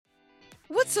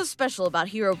What's so special about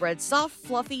Hero Bread's soft,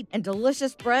 fluffy, and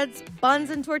delicious breads, buns,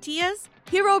 and tortillas?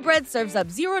 Hero Bread serves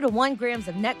up 0 to 1 grams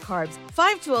of net carbs,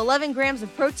 5 to 11 grams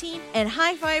of protein, and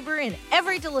high fiber in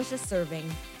every delicious serving.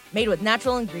 Made with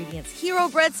natural ingredients, Hero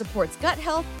Bread supports gut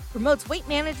health, promotes weight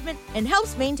management, and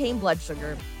helps maintain blood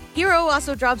sugar. Hero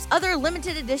also drops other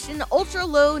limited edition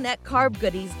ultra-low net carb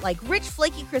goodies like rich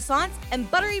flaky croissants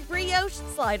and buttery brioche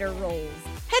slider rolls.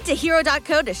 Head to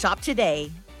hero.co to shop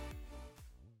today.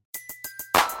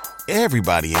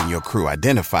 Everybody in your crew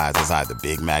identifies as either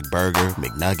Big Mac Burger,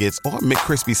 McNuggets, or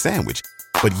McCrispy Sandwich.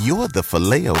 But you're the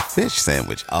Filet-O-Fish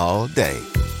Sandwich all day.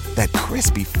 That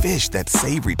crispy fish, that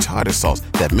savory tartar sauce,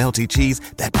 that melty cheese,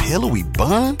 that pillowy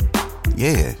bun.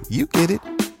 Yeah, you get it.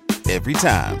 Every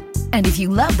time. And if you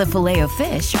love the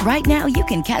Filet-O-Fish, right now you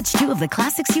can catch 2 of the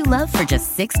classics you love for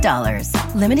just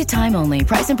 $6. Limited time only.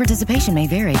 Price and participation may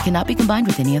vary. Cannot be combined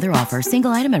with any other offer.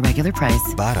 Single item at regular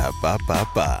price.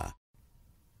 Ba-da-ba-ba-ba.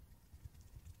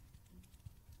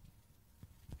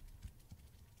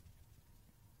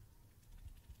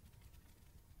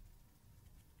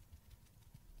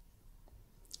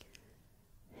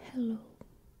 Hello,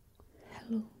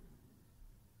 hello,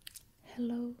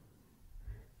 hello,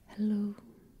 hello,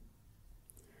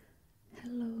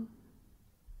 hello,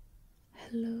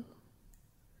 hello.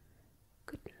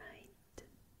 Good night,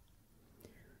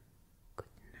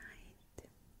 good night, good night,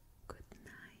 good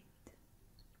night,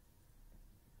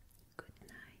 good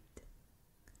night,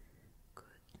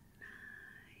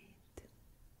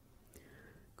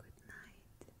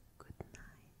 good night, good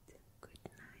night, good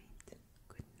night,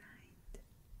 good night.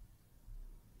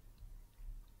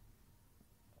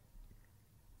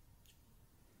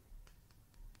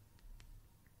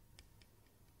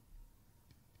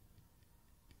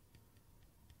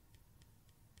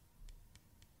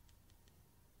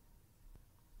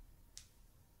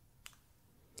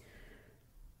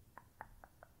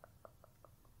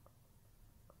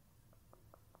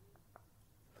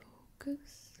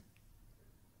 Focus.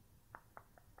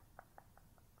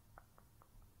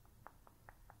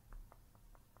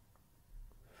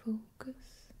 Focus.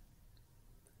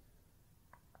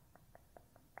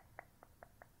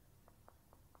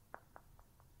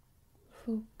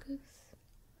 Focus.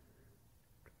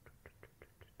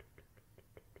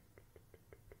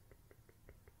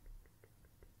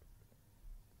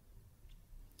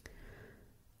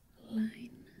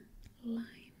 Line,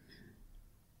 line,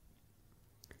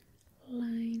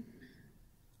 line,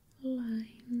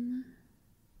 line.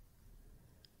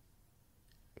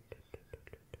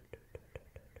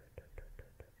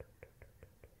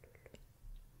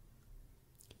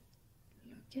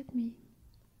 Look at me.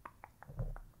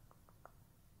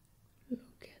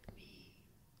 Look at me.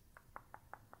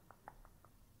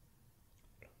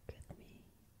 Look at me.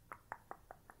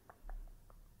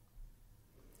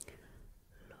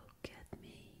 Look at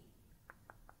me.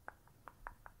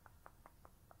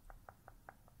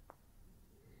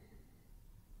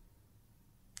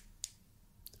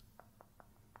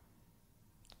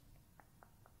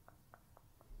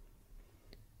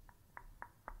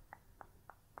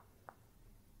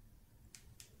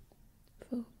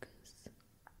 Focus.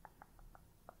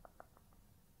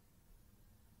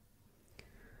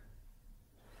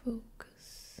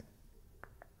 Focus.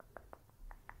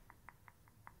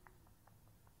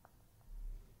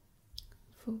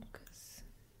 Focus.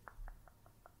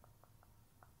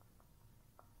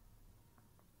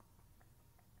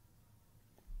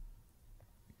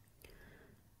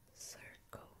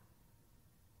 Circle.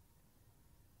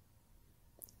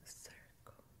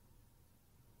 Circle.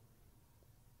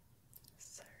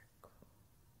 Circle.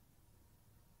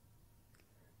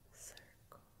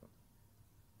 Circle.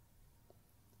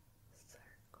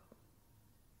 Circle.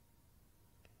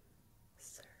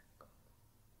 Circle.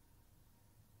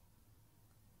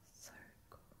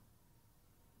 Circle.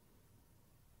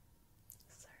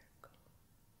 Circle.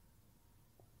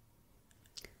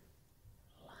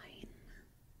 Line.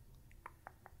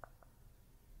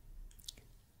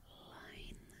 Line.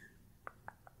 Line.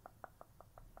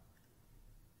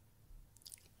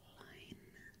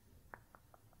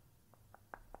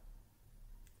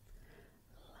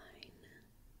 Line.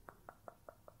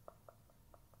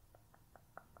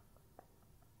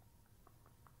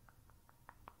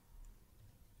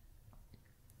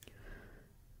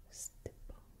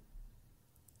 Stipple.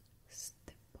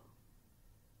 Stipple.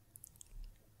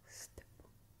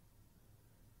 Stipple.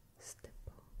 Stipple.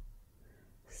 Stipple.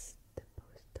 Stipple.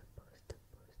 Stipple.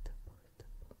 Stipple.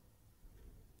 Stipple.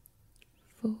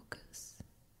 Focus.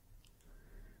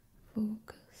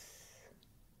 Focus.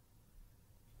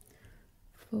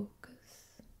 Focus.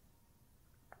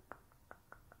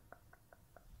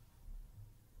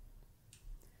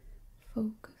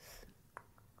 focus,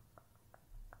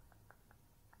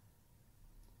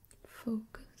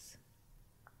 focus,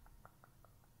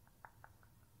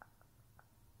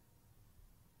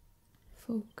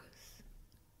 focus,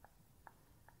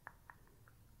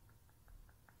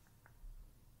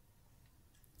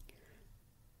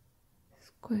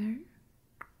 square,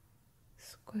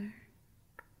 square,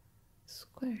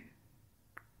 square,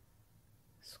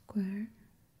 square,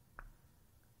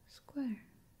 square.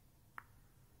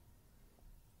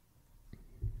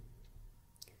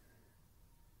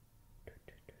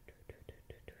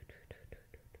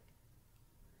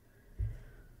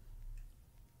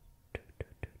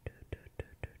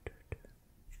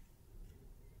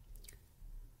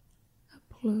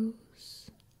 Up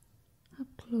close, up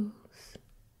close,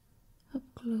 up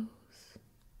close,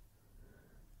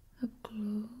 up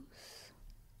close,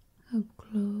 up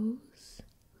close,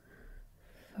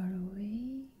 far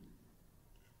away,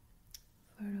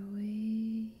 far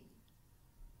away,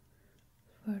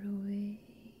 far away,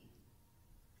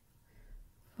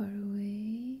 far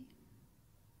away,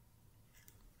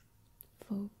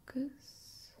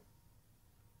 focus,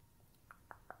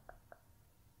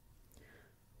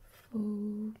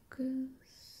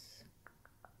 focus,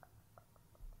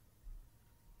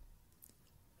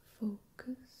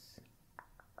 focus,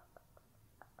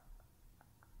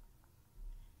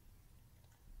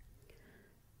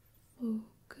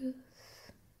 focus,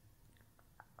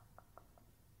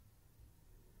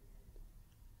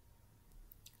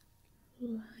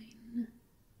 line,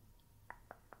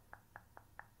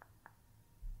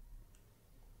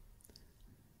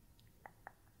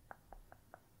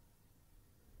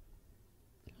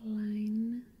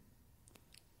 line,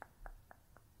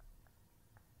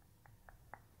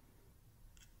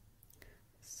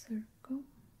 circle,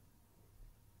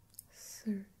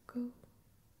 circle,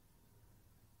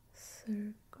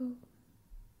 circle,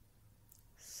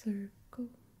 circle,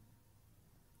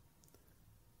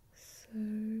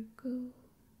 circle,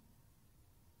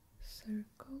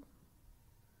 circle,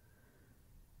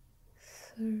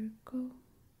 circle,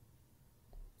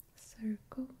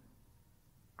 circle,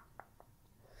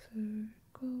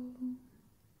 circle,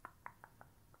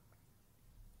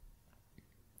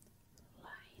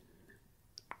 line,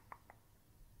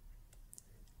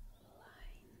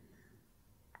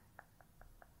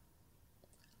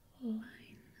 line,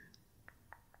 line,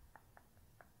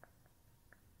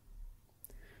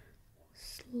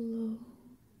 slow,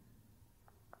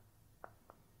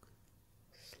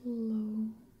 slow,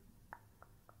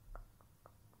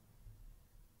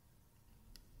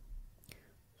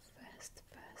 fast,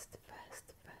 fast,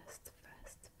 fast, fast,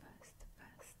 fast, fast,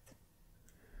 fast,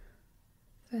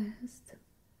 fast,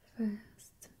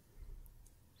 fast,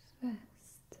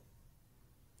 fast,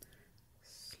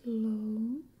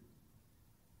 slow,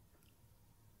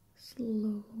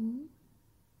 slow,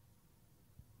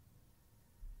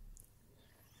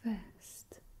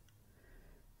 fast,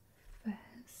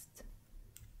 fast,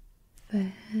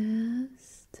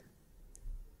 fast,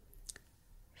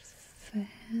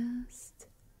 fast,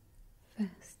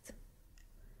 fast,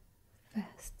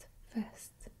 fast,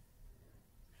 fast,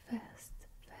 fast,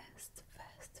 fast,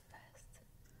 fast, fast,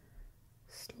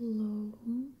 slow,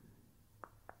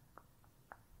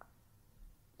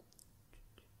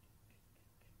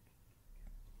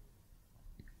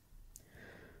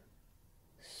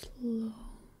 slow,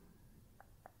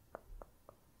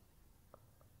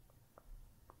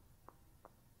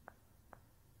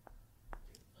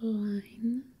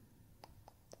 line,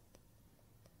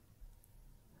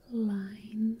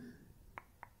 line,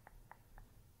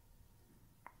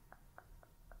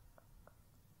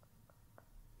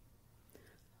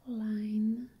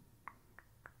 line,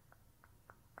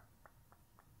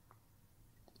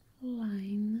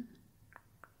 line,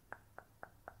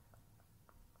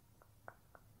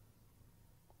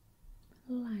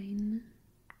 line,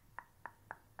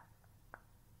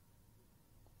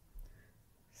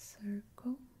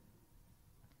 circle,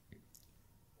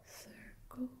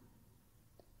 circle,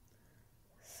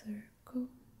 circle,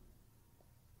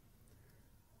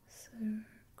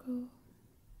 circle,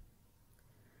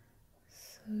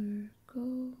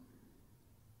 circle,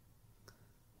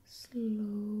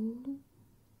 slow,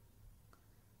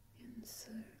 and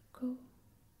circle,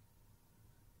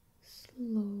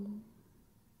 slow,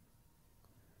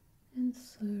 and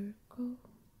circle,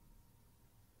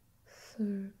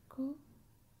 circle,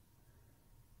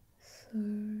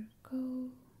 circle,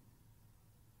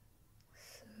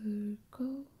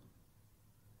 circle,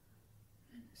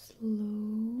 and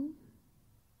slow,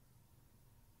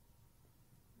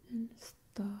 and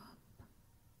stop,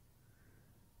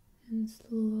 and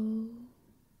slow,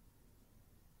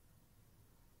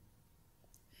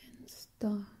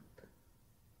 stop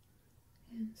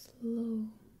and slow.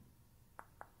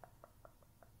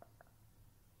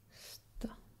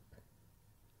 Stop.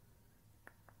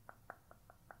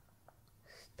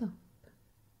 Stop.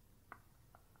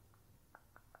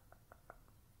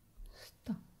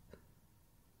 Stop.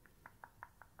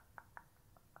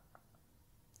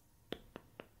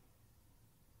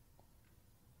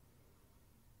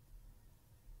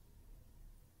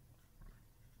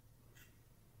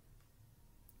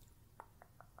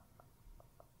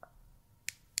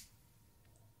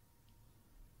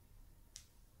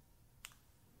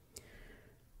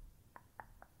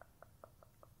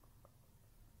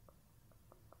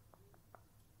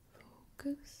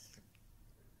 Focus.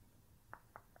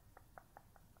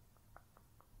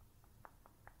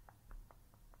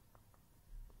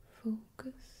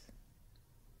 Focus.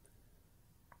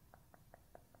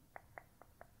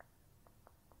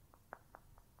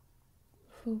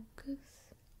 Focus.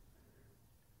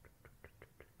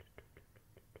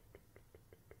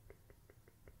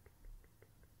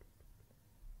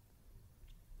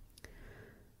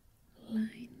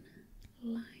 Line,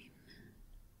 line,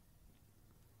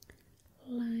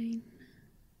 line,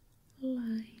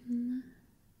 line.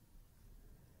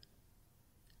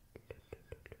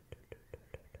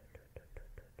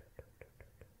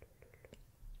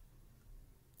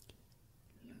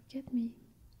 Look at me.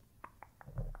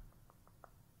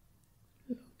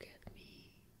 Look at me. Look at me.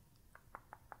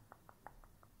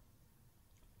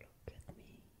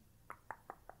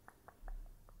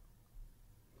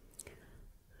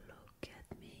 Look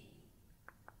at me.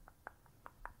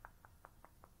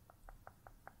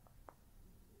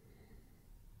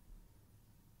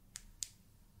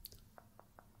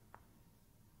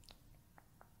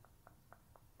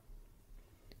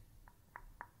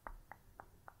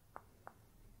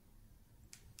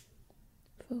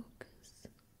 Focus.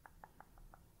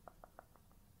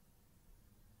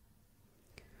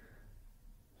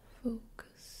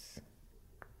 Focus.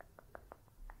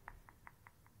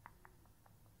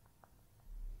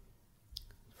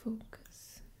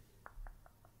 Focus.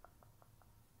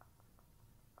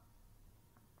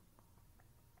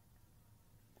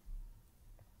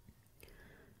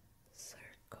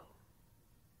 Circle.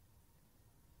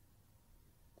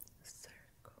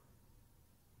 Circle.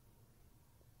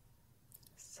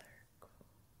 Circle.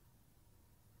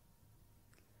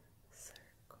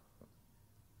 Circle.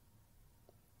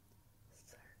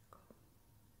 Circle.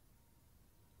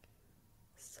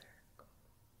 Circle.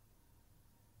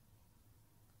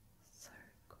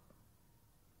 Circle.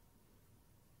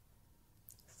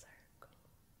 Circle.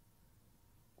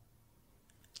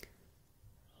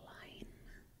 Line.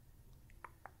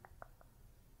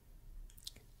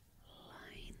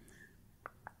 Line.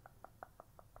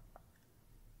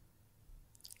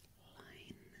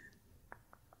 Line.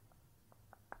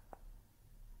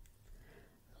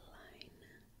 Line.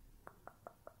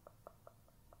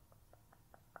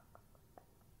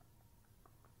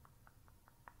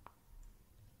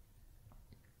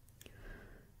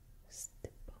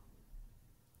 Stipple.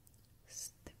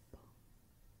 Stipple.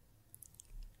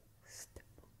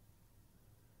 Stipple.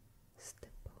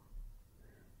 Stipple.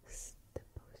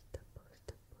 Stipple. Stipple.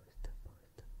 Stipple. Stipple.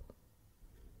 Stipple.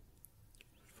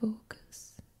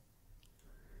 Focus.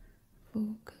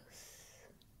 Focus.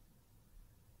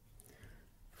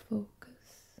 Focus.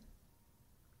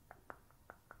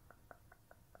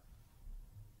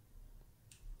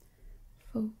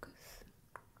 Focus.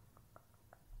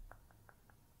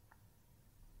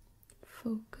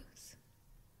 Focus.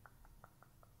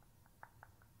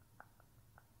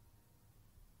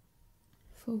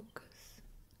 Focus.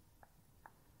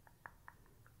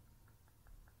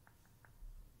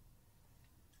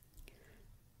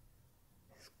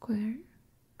 Square.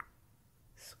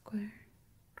 Square.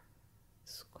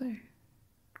 Square.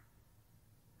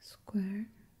 Square.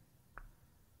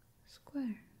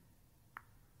 Square.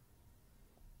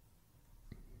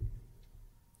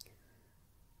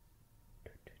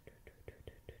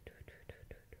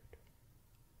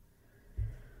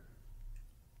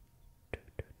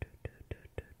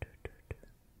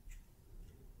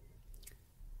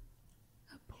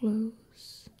 Up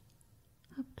close.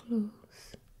 Up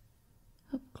close.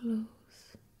 Up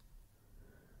close.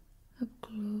 Up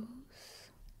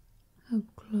close.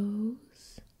 Up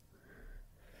close.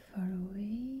 Far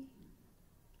away.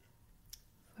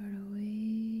 Far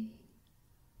away.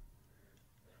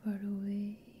 Far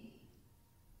away.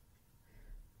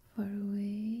 Far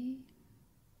away.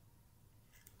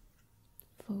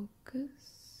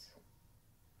 Focus.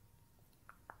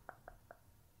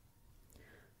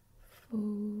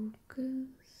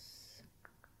 Focus.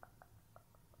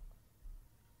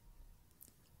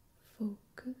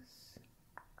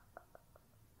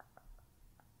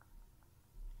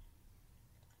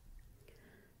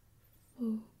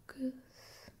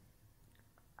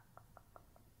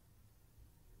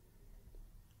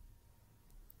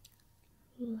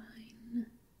 line,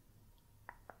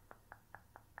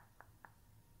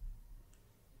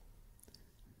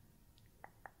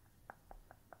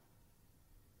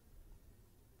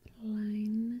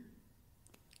 line,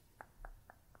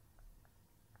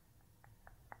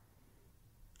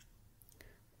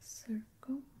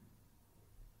 circle,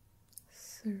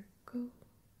 circle,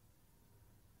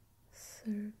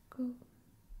 circle,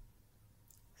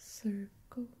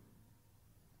 circle,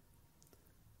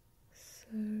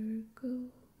 circle,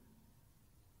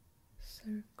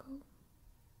 circle,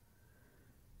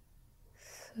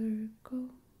 circle,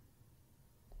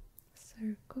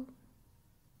 circle,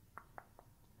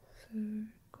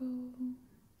 circle,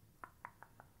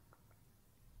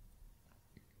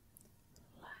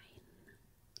 line,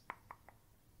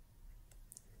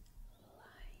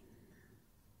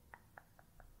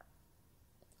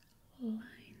 line,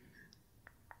 line,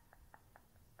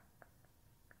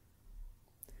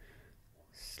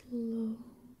 slow,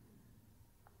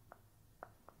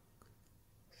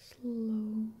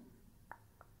 slow,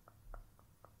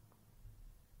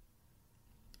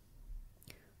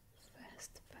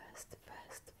 fast, fast,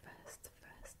 fast, fast,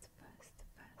 fast, fast,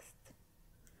 fast,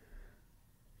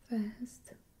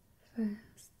 fast,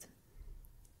 fast,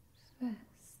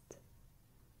 fast,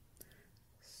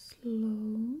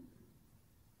 slow,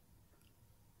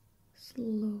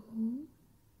 slow,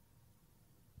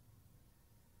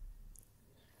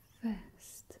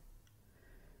 fast,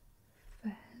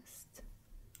 fast,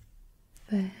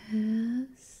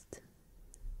 fast,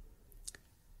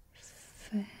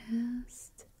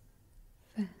 fast, fast,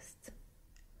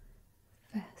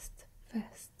 fast,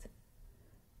 fast,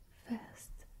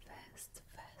 fast, fast,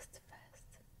 fast,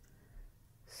 fast,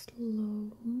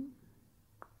 slow,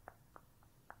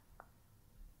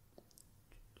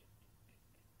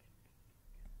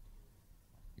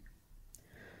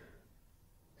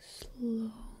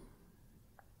 slow,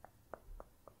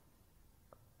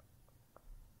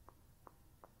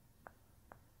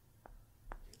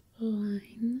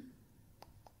 line,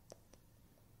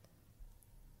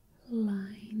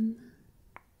 line,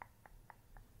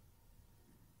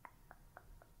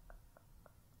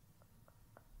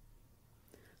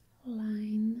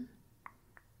 line,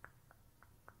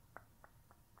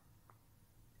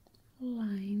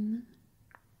 line,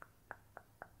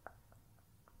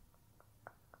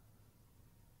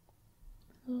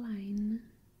 line,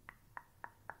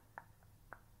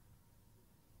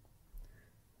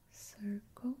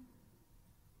 circle,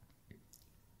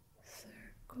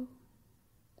 circle,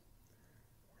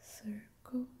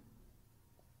 circle,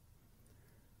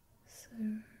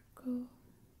 circle,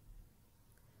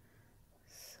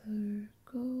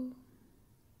 circle,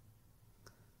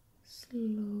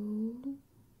 slow,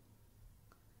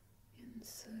 in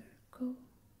circle,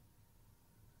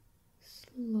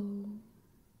 slow,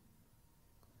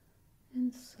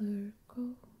 in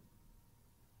circle,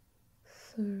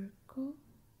 circle,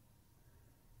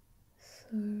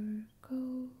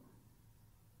 circle,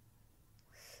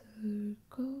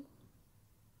 circle,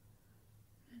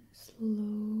 and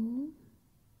slow,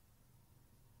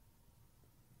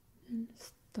 and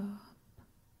stop,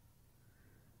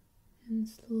 and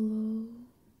slow,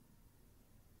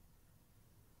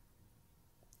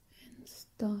 and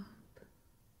stop,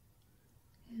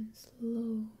 and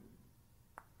slow,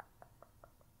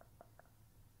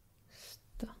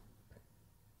 stop,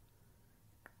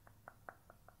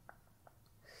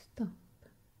 stop,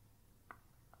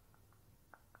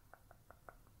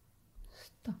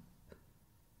 stop.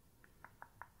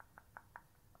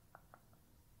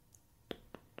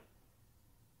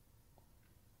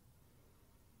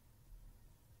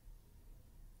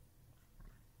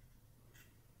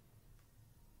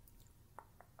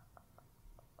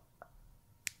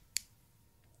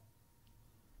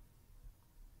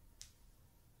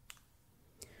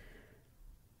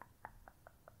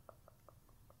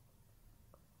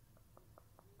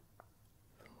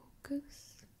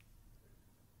 Focus,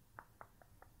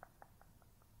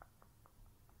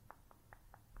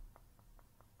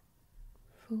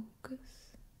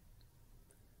 focus,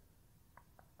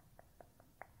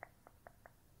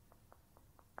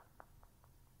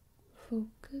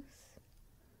 focus,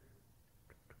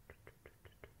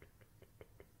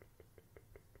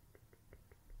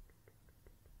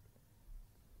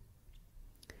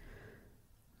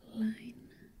 line,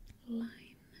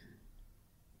 line,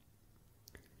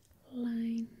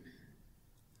 line,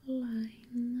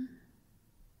 line,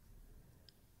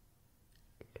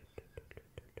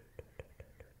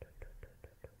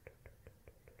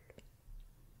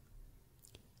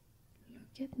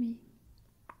 look at me,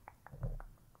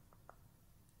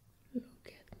 look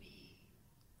at me,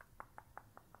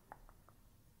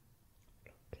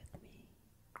 look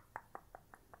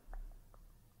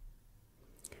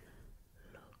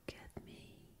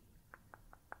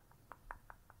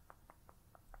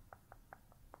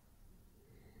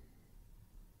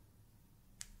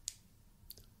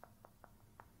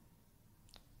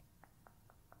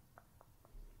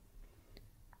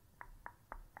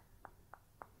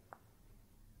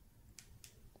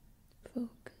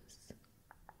focus,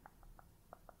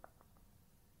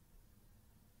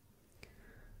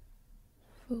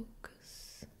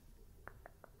 focus,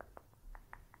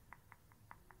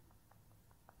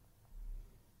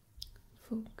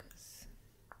 focus,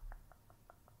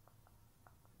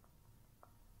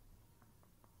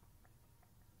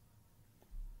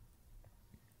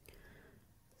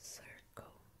 circle,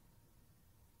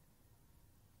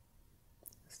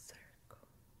 circle,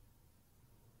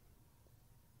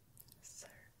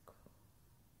 circle,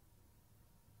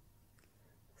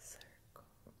 circle,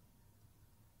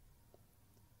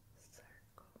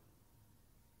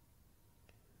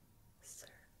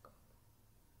 circle, circle,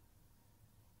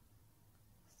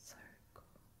 circle,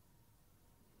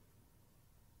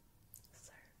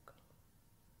 circle,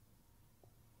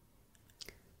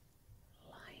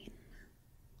 line,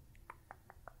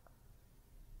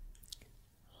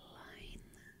 line,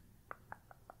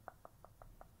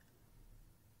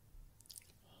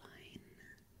 line,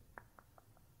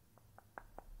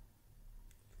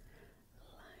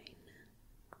 line,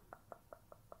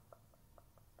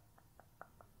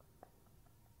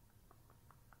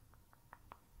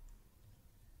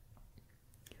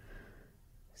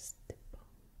 stipple,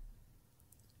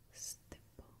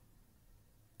 stipple,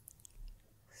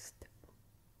 stipple,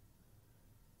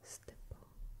 stipple,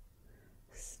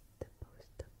 stipple,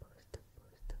 stipple,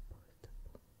 stipple, stipple,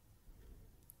 stipple.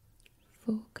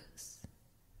 Focus,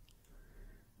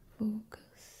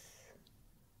 focus,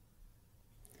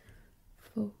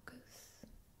 focus,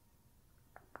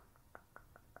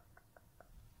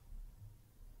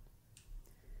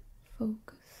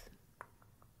 focus,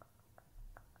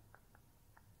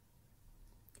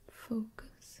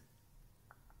 focus,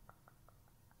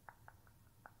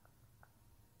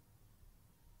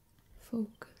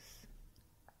 focus,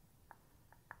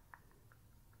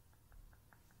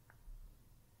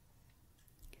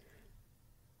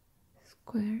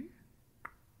 square,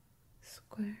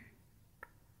 square,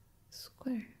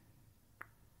 square,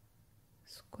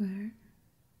 square,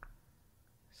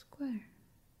 square.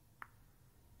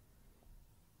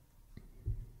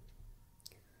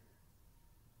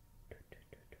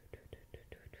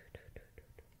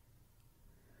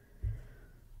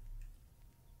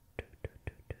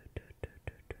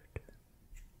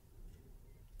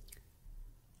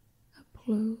 Up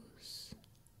close,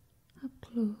 up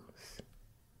close,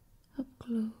 up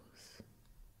close,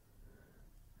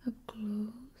 up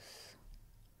close,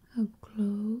 up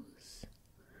close,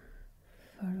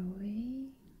 far away,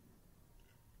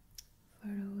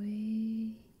 far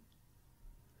away,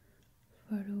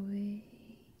 far away,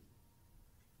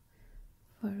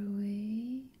 far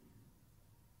away,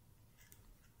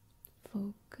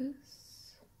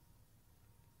 focus,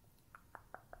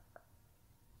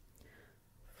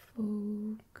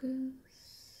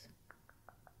 focus,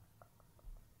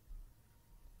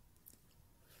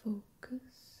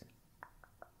 focus,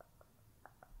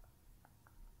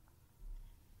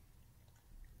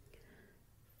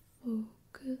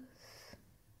 focus,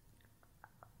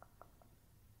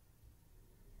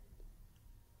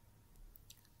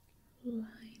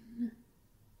 line,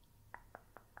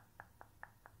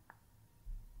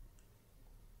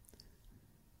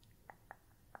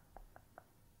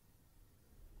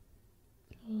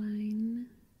 line,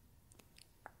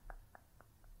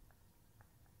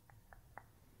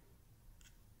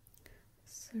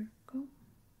 circle,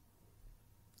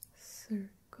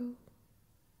 circle,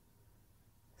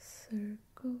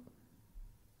 circle,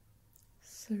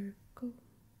 circle,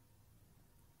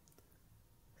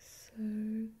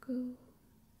 circle,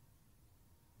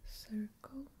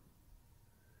 circle,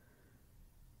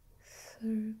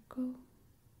 circle,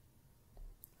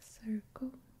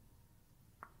 circle,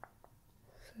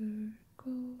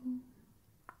 circle,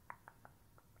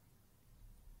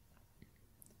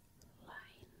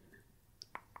 line,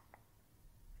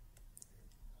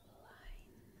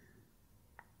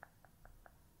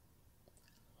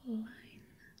 line, line,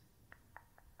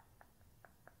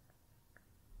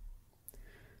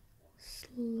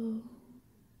 slow,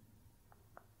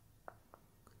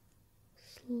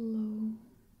 slow,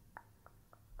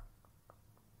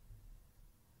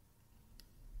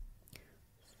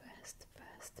 fast,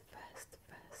 fast, fast,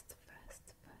 fast,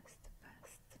 fast, fast,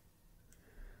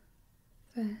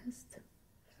 fast,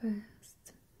 fast,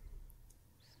 fast,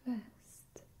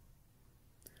 fast,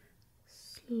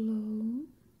 slow,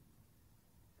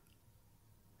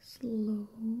 slow,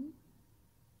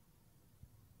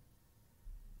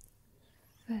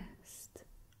 fast,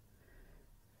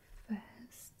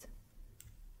 fast,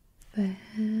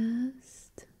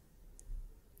 fast,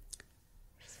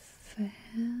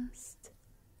 fast,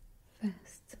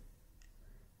 fast,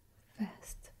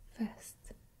 fast, fast,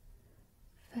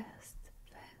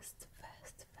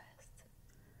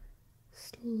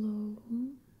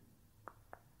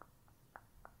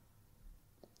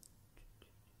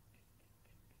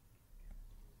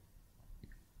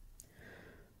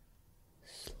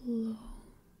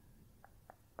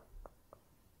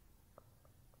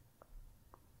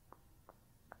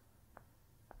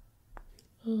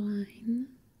 line,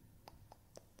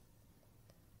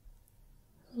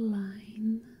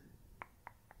 line,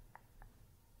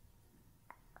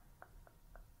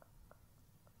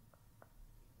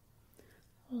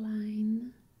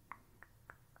 line,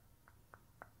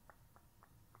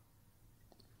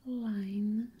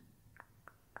 line,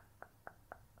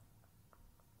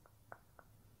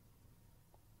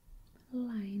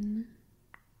 line,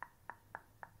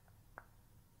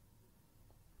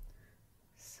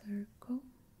 circle,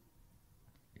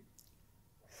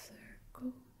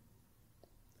 circle,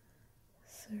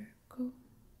 circle,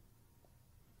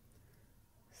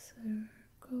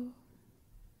 circle,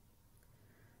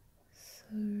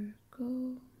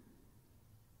 circle,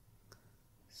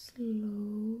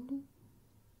 slow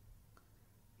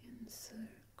and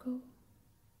circle,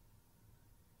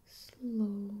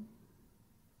 slow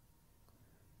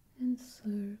and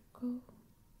circle,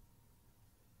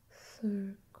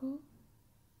 circle,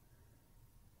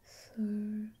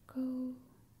 circle,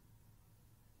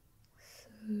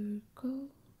 circle,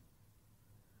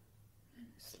 and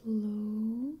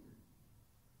slow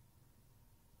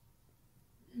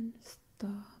and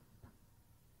stop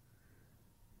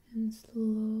and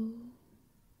slow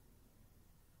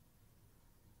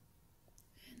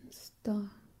and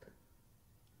stop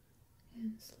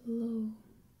and slow,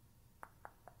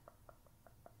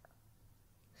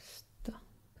 stop,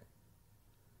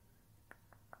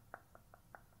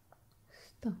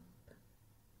 stop,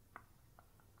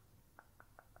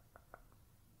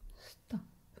 stop.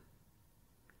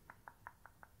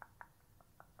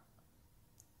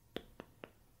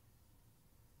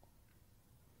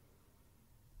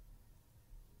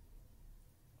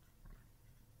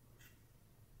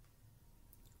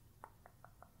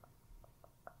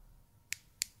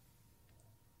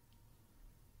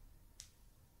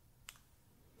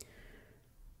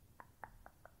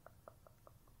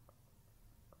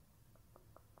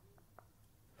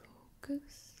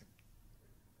 Focus,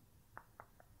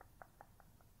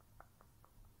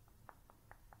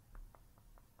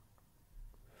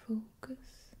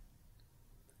 focus,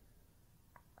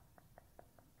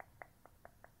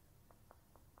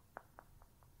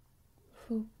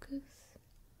 focus,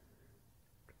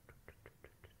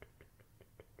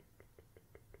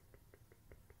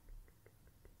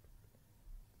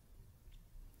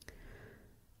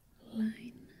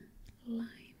 line,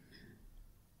 line,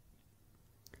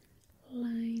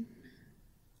 line,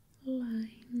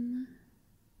 line,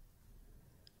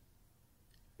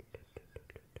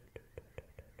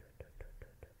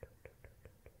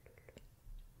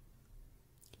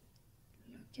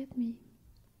 look at me,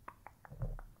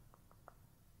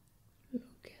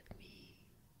 look at me, look at me,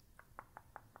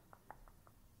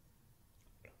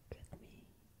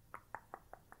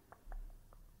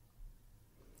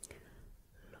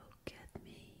 look at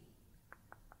me.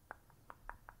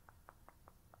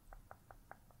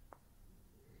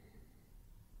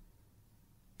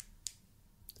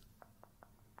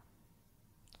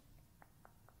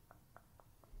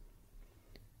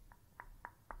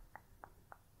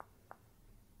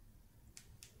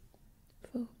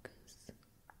 Focus,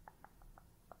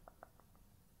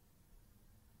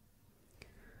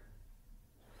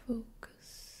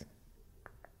 focus,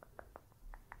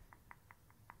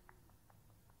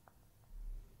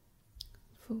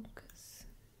 focus,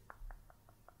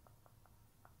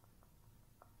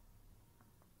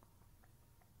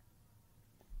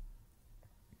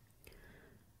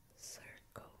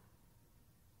 circle,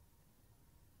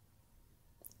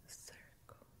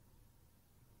 circle,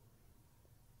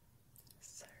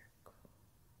 circle,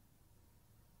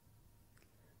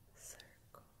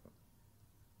 circle,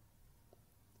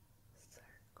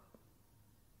 circle,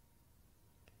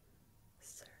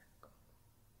 circle,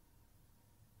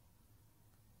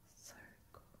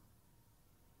 circle,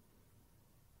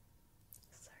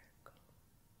 circle,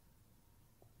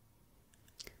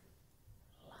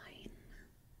 line,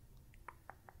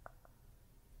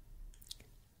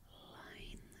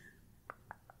 line,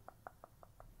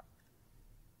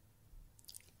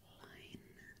 line,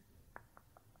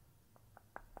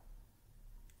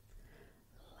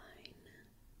 line,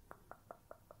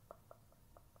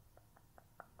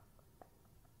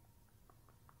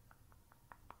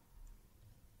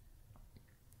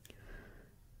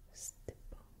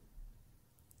 stipple,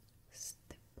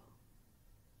 stipple,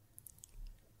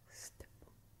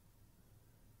 stipple,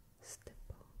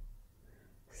 stipple,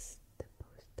 stipple,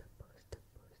 stipple,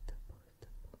 stipple, stipple,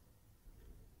 stipple.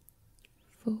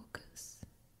 Focus,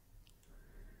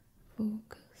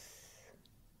 focus,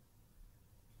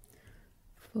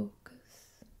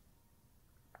 focus,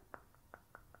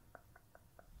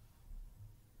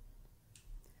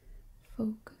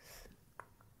 focus,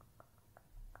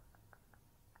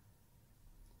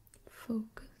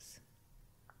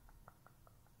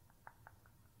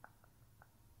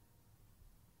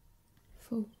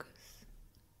 focus,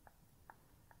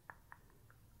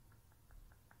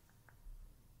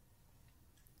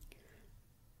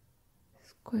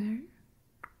 square,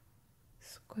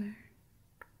 square,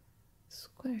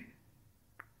 square,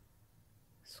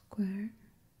 square,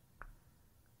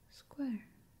 square.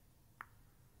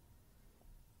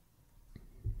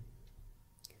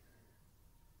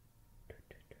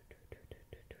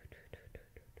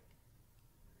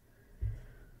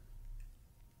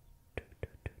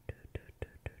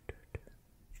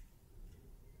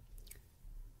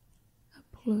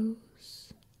 Up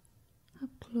close, up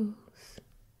close,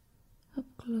 up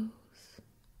close,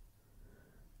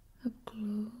 up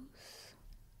close,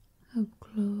 up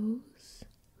close,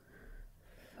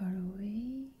 far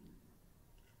away,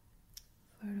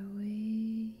 far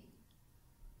away,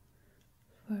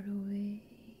 far away,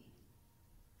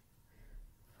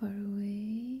 far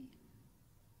away,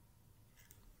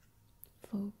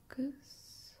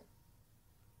 focus,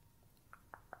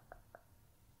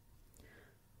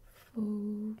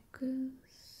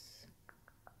 focus,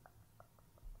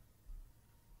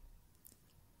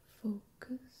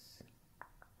 focus,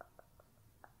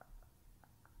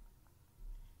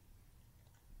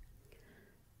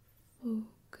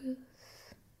 focus,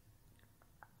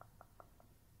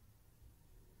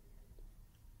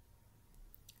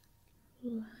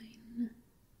 line,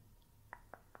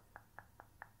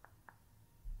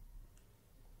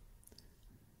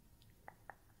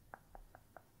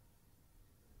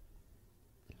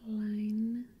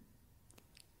 line,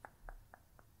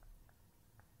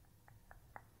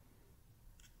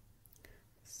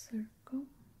 circle,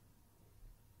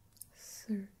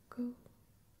 circle,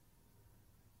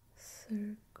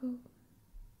 circle,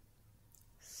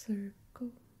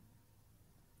 circle,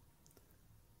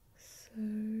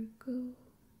 circle,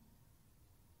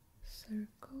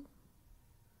 circle,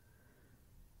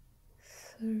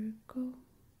 circle,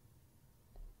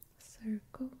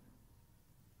 circle,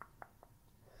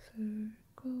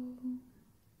 circle,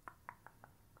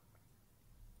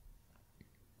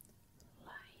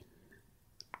 line,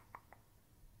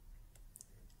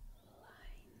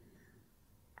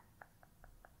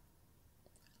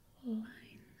 line,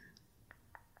 line,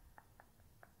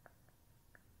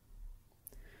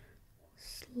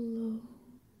 slow,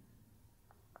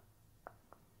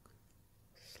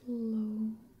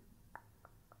 slow,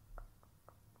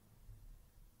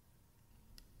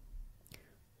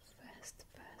 fast,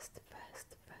 fast,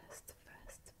 fast, fast,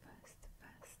 fast,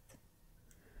 fast,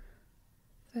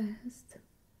 fast,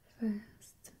 fast,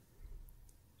 fast,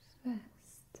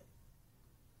 fast,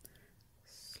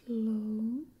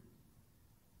 slow,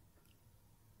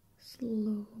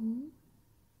 slow,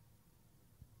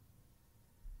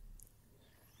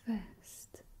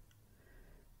 fast,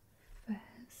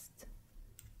 fast,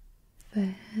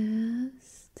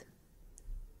 fast,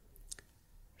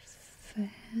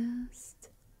 fast,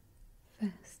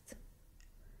 fast,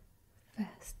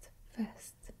 fast,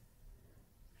 fast,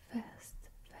 fast,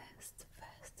 fast,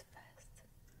 fast, fast,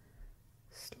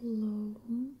 slow,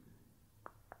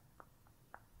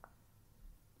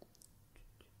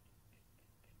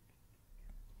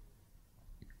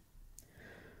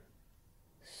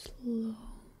 slow,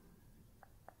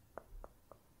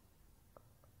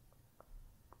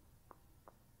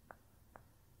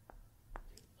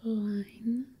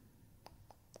 line,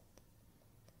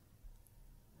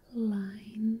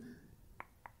 line,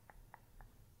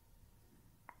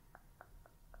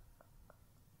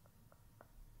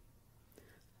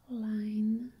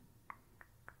 line,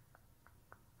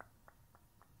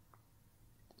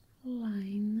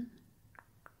 line,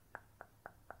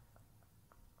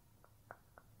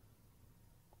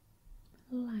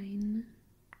 line,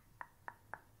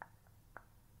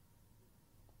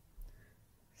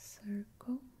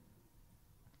 circle,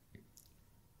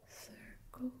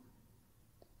 circle,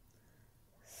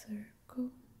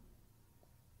 circle,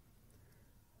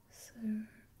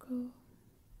 circle,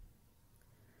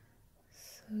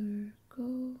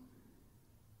 circle,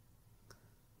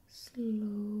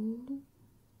 slow,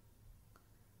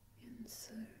 and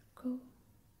circle,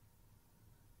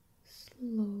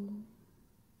 slow,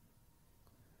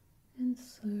 and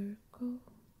circle,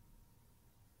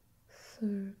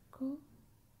 circle,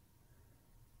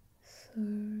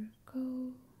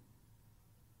 circle,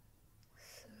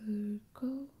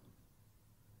 circle,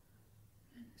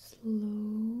 and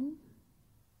slow,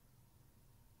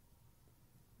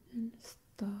 and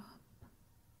stop,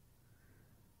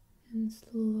 and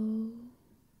slow,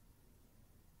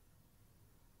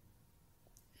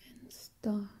 and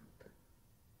stop,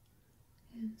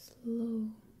 and slow.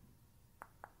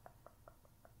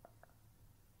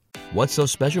 What's so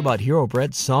special about Hero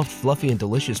Bread's soft, fluffy, and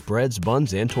delicious breads,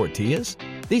 buns, and tortillas?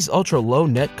 These ultra-low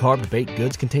net-carb baked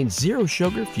goods contain zero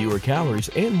sugar, fewer calories,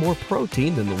 and more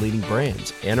protein than the leading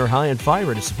brands, and are high in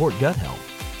fiber to support gut health.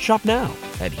 Shop now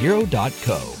at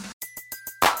hero.co.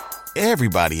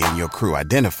 Everybody in your crew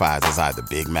identifies as either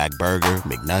Big Mac Burger,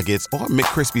 McNuggets, or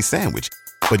McCrispy Sandwich.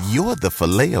 But you're the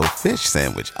Filet-O-Fish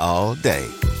Sandwich all day.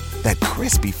 That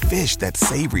crispy fish, that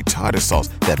savory tartar sauce,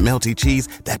 that melty cheese,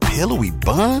 that pillowy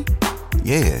bun.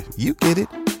 Yeah, you get it.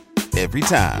 Every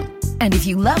time. And if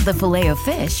you love the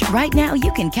Filet-O-Fish, right now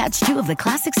you can catch two of the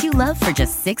classics you love for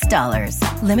just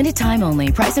 $6. Limited time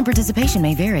only. Price and participation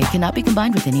may vary. Cannot be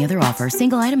combined with any other offer.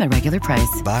 Single item at regular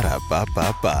price.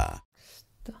 Ba-da-ba-ba-ba.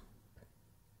 Stop.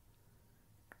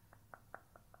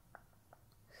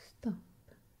 Stop.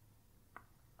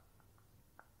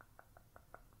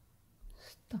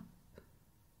 Stop.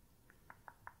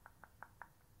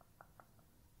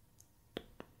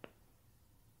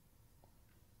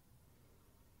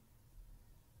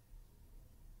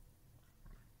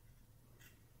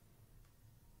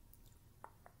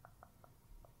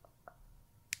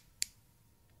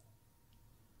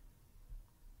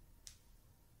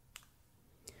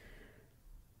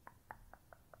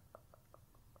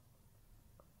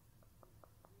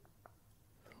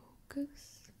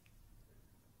 Focus.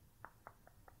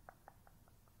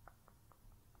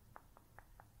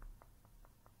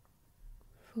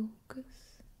 Focus.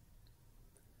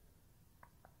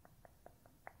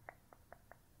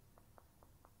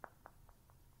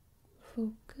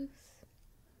 Focus.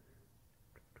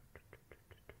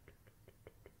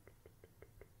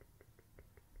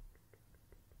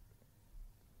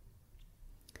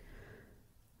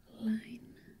 Line,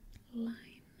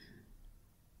 line,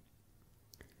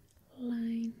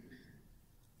 line,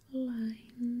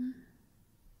 line.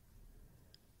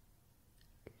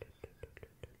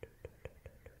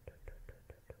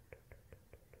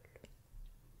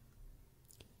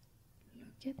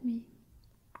 Look at me.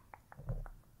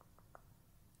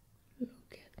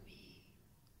 Look at me.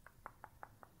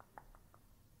 Look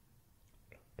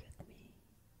at me.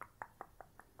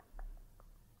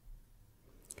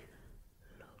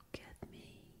 Look at me.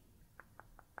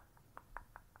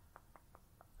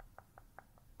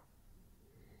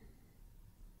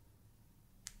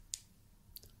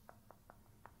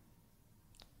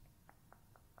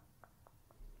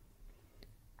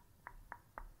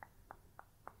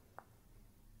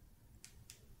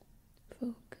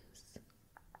 Focus.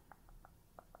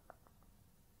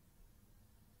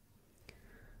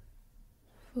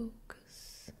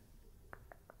 Focus.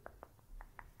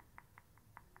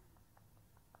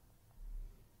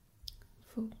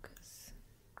 Focus.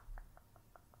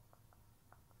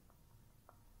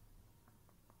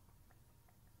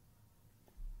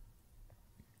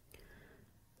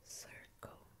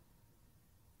 Circle.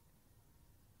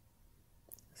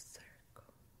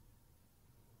 Circle.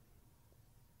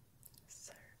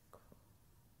 Circle.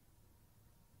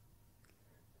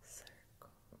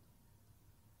 Circle.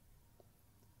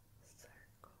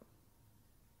 Circle.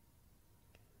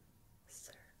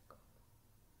 Circle.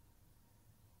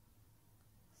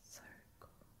 Circle.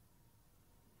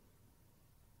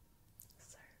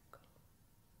 Circle.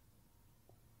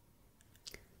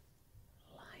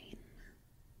 Line.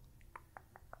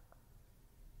 Line.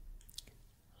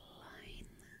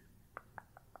 Line.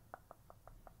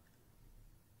 Line.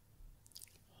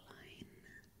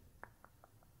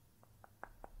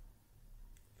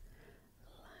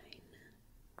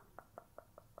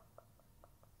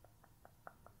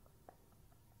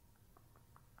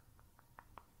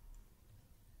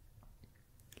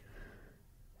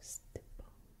 Stipple.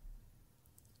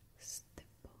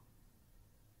 Stipple.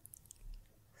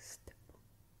 Stipple.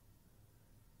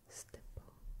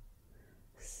 Stipple.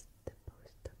 Stipple.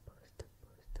 Stipple. Stipple.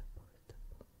 Stipple.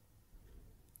 Stipple.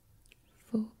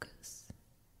 Focus.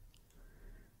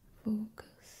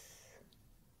 Focus.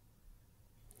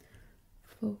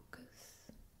 Focus.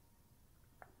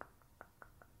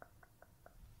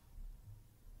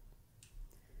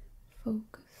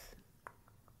 Focus.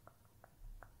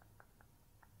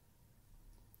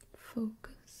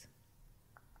 Focus.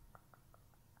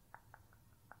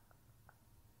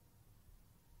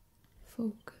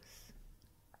 Focus.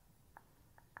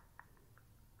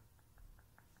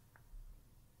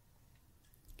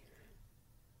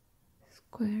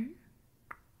 Square.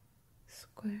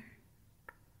 Square.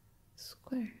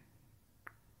 Square.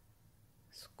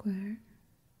 Square.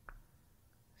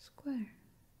 Square.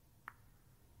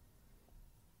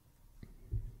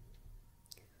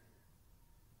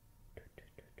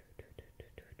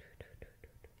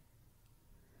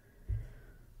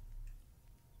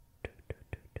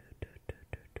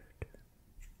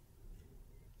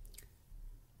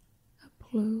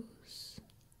 close,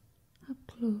 up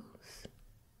close,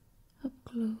 up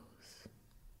close,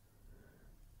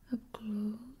 up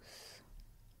close,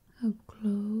 up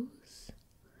close,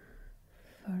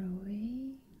 far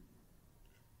away,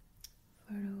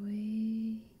 far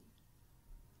away,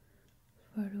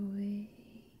 far away,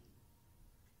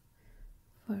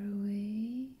 far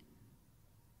away,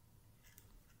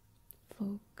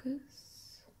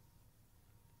 focus,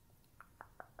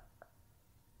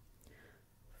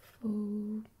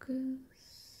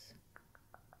 focus,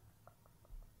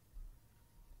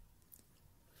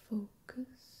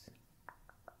 focus,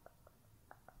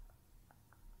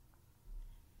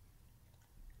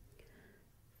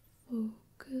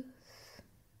 focus,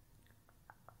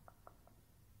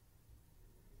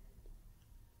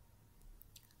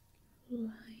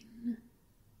 line,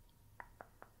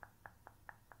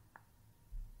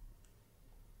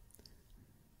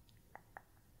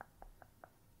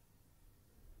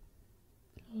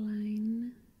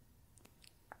 line,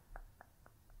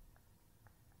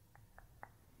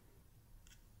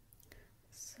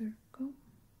 circle,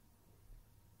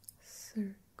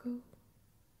 circle,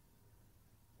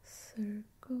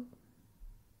 circle,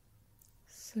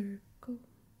 circle,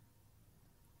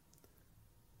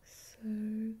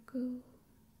 circle,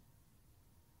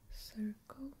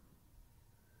 circle,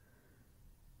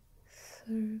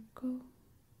 circle,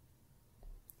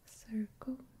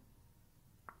 circle,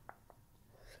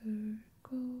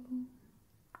 circle,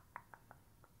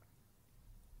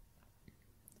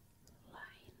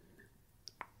 line,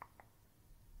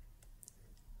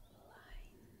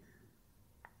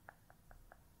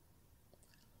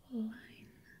 line, line,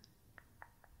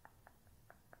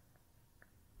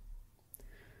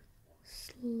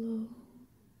 slow,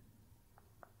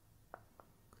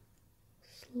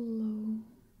 slow,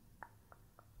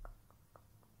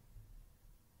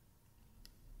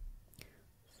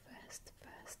 fast,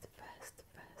 fast, fast,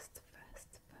 fast,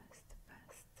 fast, fast,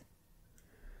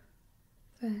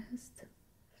 fast,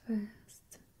 fast,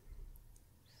 fast,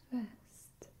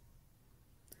 fast,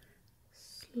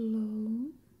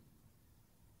 slow,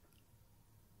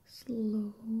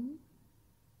 slow,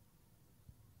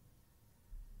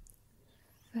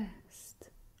 fast,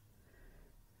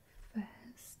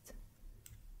 fast,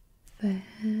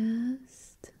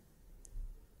 fast, fast,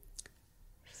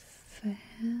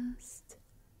 fast,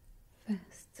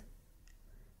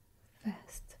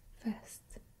 fast,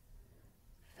 fast,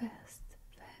 fast,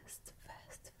 fast,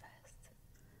 fast, fast,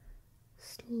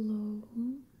 slow,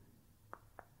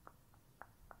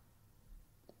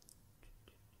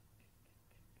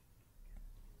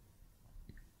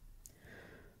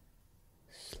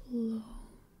 slow,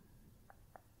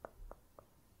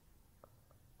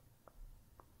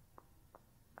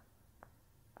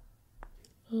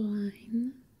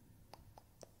 line,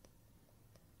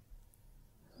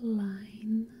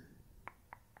 line,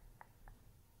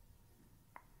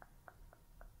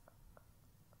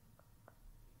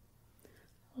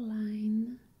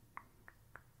 line,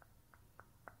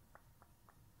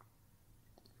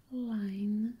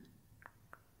 line,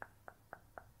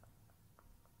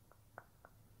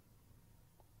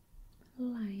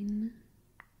 line,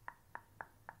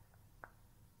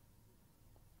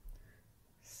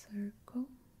 circle,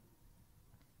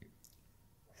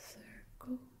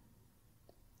 circle,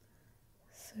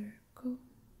 circle,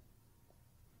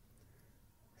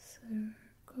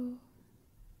 circle,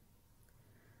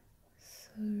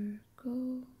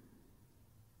 circle,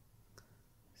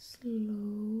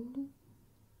 slow,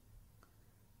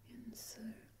 and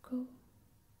circle,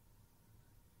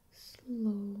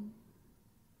 slow,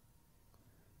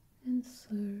 and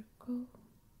circle,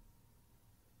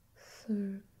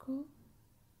 circle,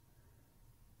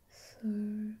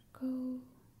 circle,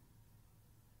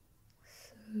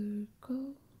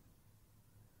 circle,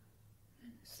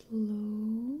 and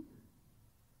slow,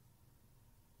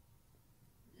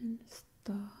 and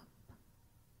stop,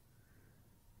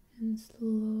 and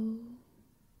slow,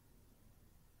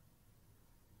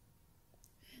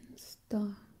 and stop,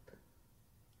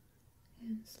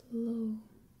 and slow,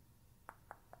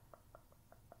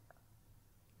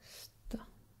 stop,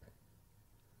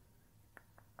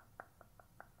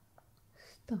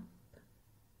 stop,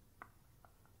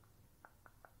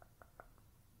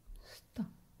 stop.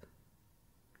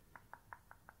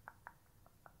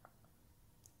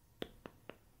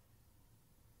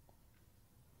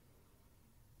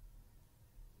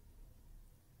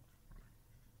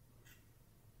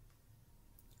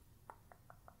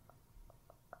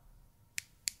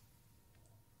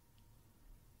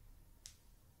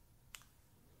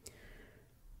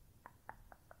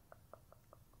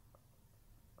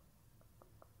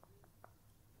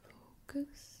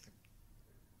 Focus,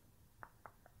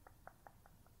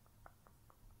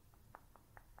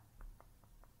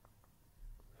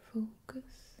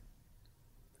 focus,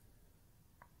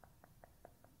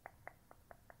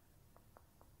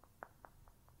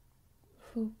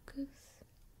 focus,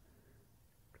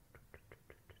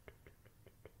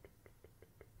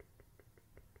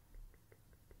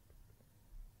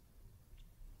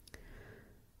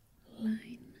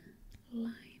 line,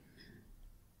 line,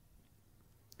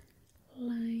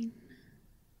 line,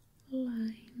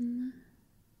 line.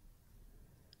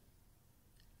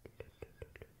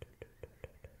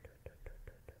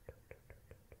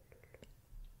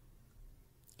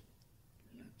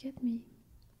 Look at me.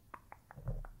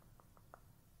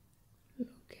 Look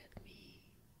at me.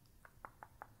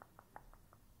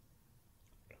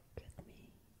 Look at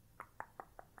me.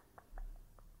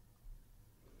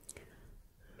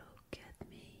 Look at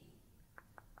me.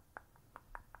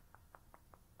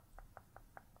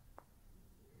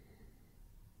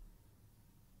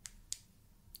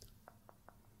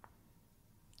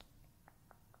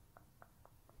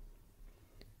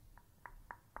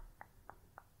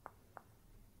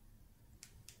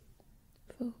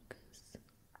 Focus.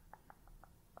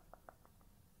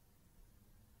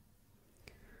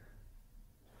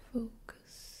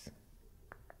 Focus.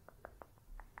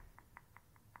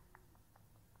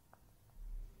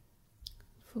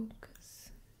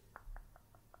 Focus.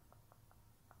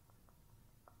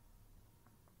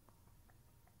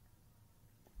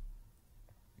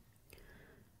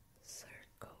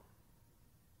 Circle.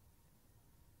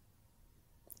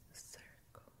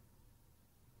 Circle.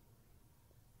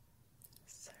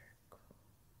 Circle.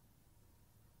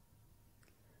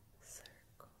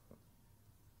 Circle.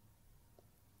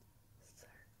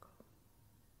 Circle.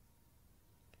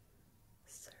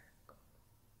 Circle.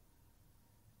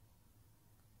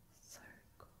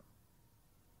 Circle.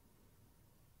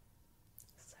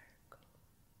 Circle.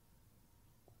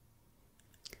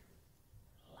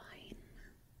 Line.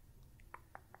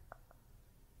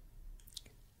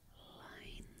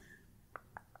 Line.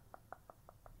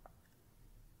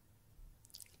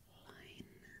 Line.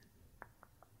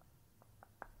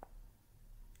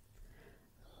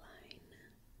 Line.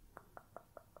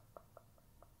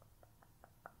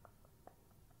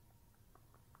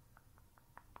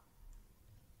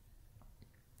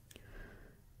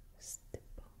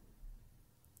 Stipple.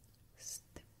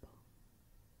 Stipple.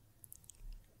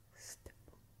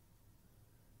 Stipple.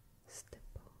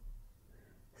 Stipple.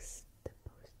 Stipple.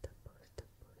 Stipple. Stipple.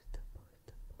 Stipple.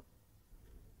 Stipple.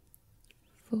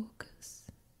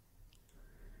 Focus.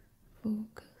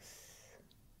 Focus.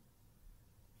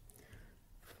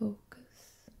 Focus.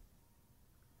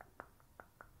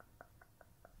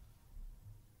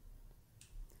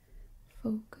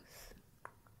 Focus.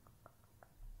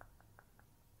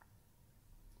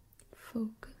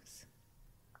 Focus.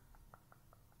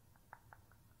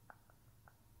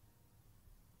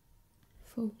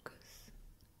 Focus.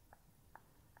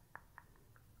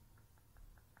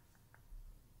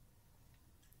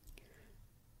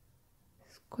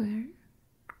 Square,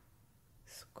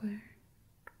 square,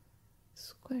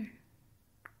 square,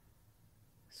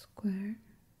 square,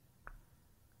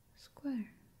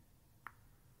 square.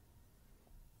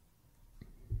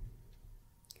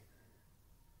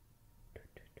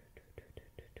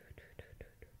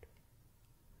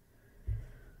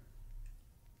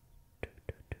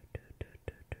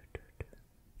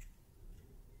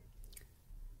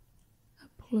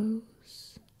 Up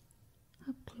close,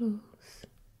 up close,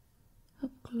 up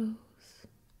close,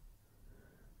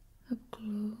 up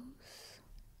close,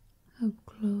 up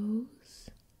close,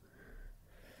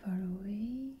 far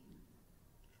away,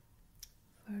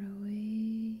 far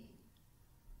away,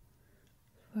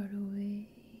 far away,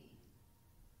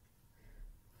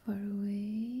 far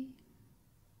away.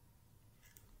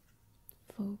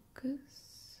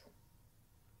 Focus.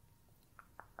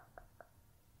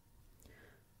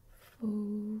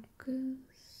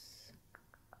 Focus.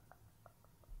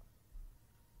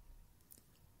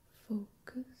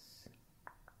 Focus.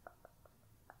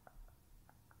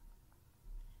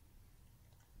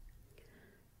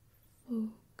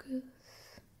 Focus.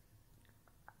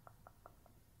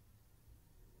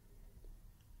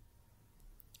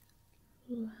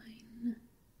 Line.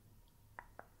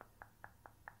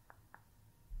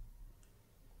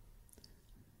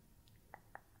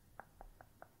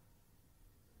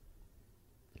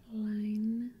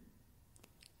 Line.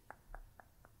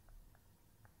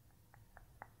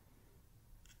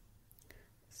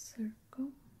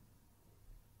 Circle.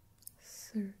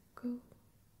 Circle.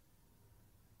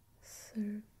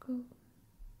 Circle.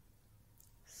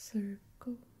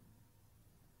 Circle.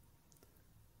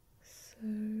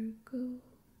 Circle.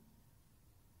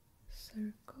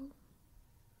 Circle.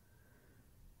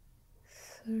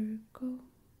 Circle.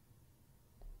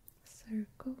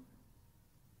 circle,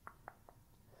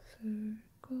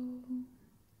 circle,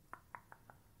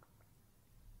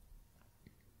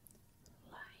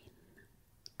 line,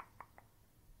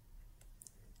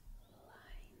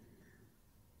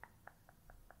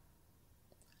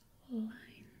 line,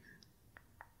 line,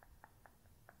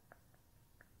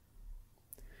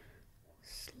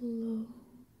 slow,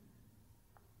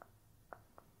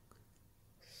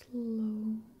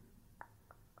 slow,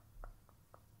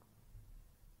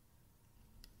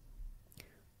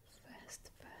 fast,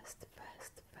 fast,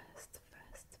 fast, fast,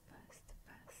 fast, fast,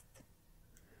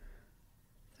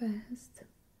 fast, fast,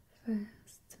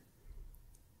 fast,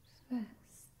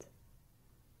 fast,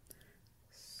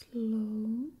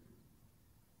 slow,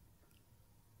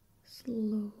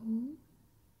 slow,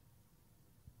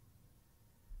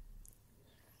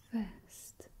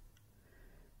 fast,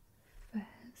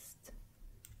 fast,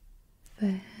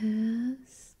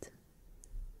 fast,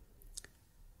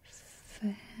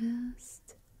 fast,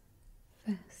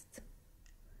 fast,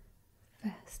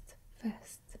 fast,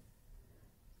 fast,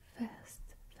 fast,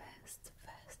 fast,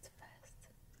 fast, fast,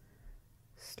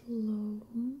 slow,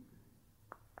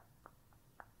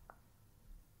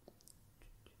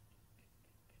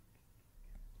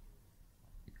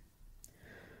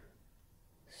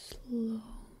 slow,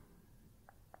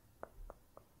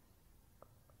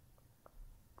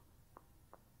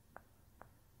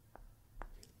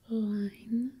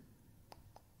 line,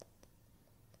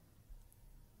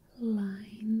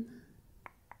 line,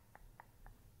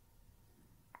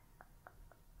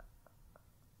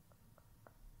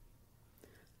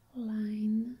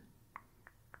 line,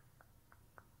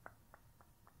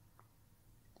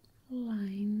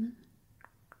 line,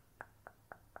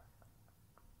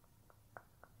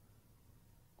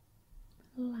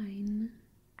 line,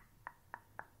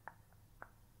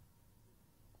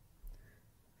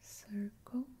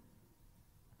 circle,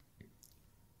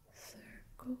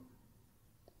 circle,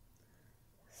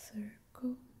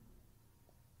 circle,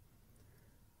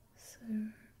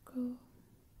 circle,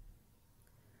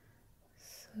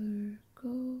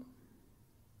 circle,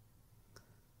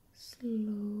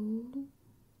 slow,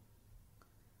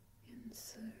 and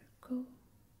circle,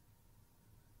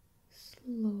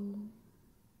 slow,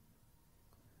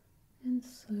 and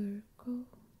circle,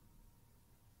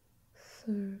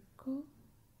 circle,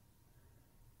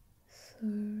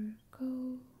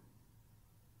 circle,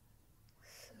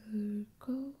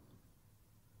 circle,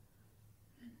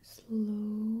 and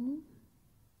slow,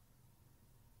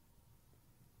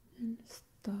 and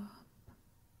stop,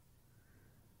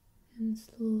 and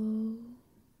slow,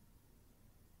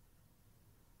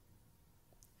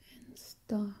 and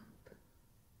stop,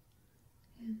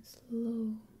 and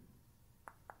slow,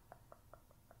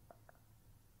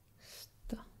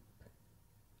 stop,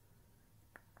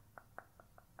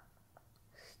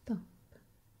 stop,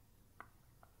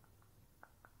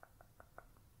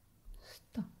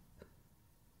 stop.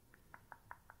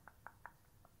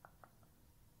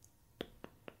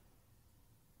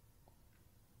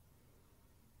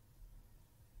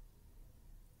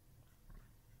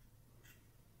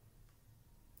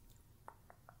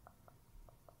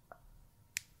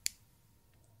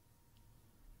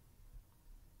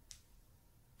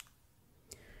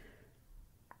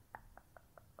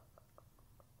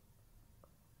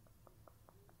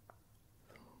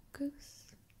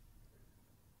 Focus,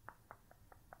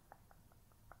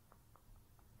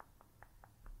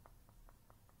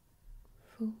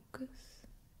 focus,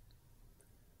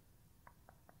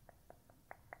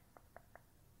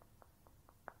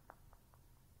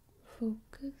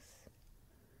 focus,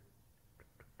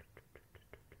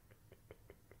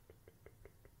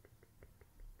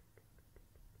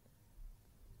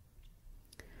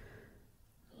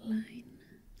 line,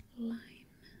 line,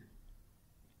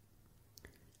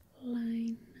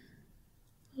 line,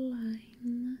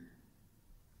 line,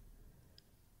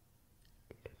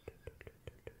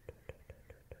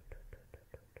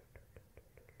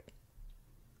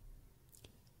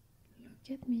 look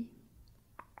at me,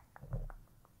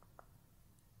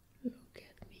 look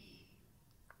at me,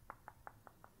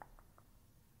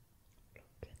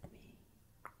 look at me,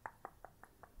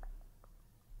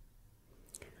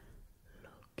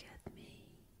 look at me,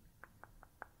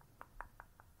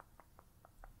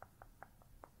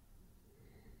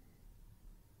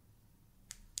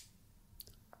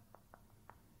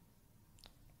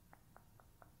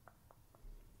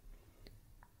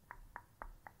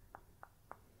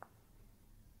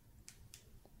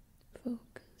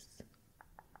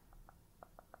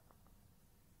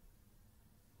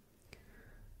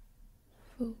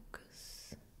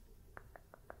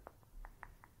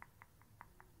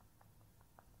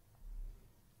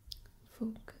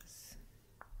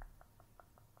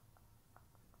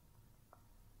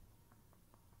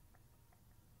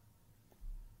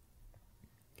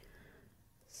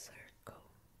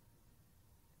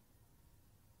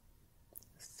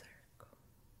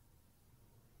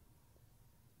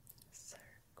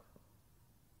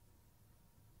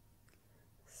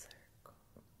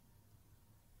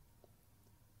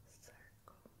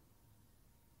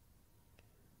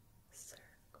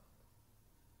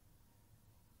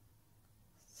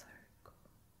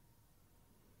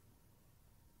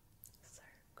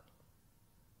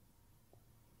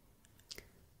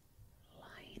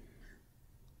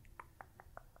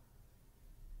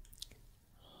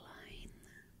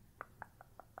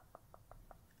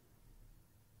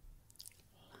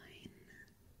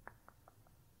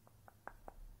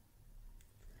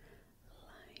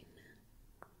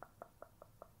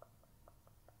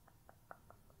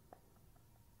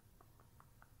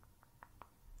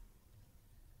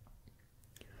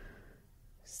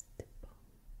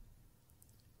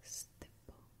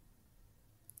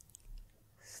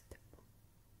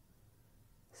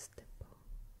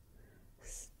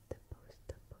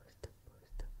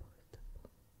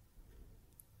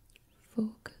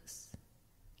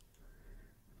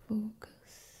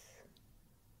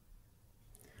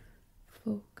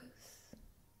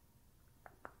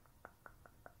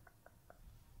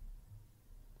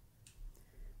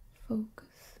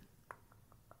 Focus.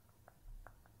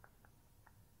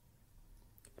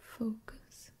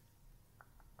 Focus.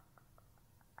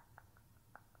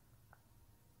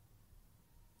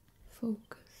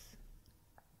 Focus.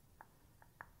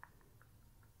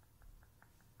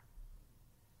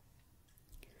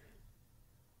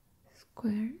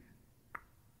 Square,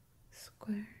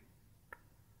 square,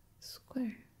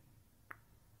 square,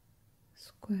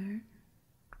 square,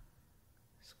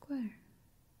 square.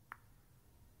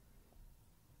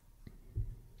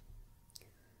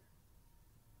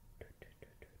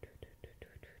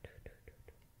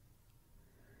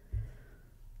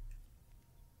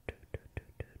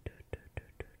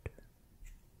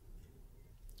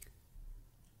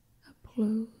 Up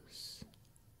close,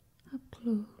 up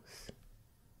close,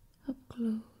 up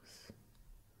close,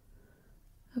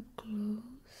 up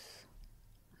close,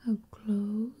 up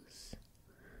close,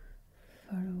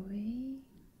 far away,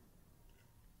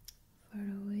 far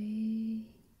away,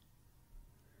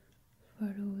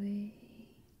 far away,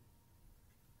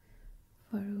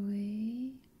 far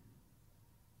away.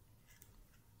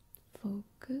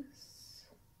 Focus,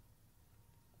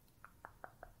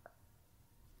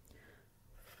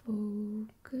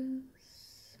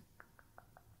 focus,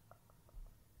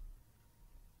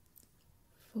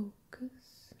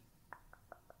 focus,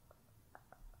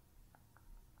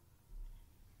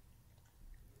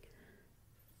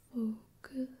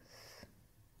 focus,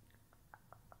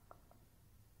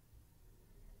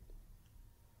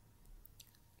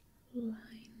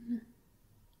 line,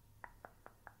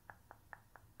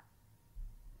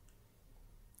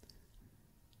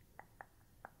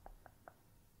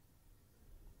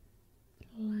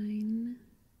 line,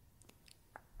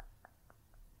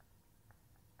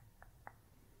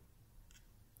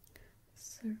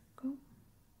 circle,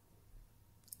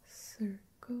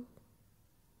 circle,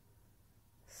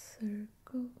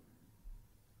 circle,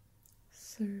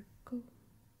 circle,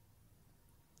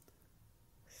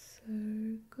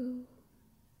 circle,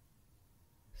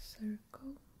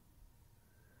 circle,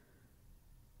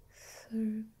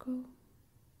 circle,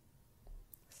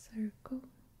 circle,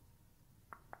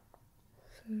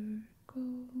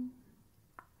 circle,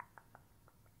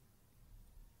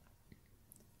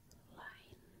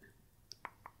 line,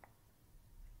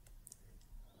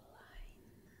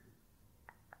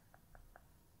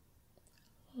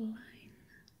 line, line,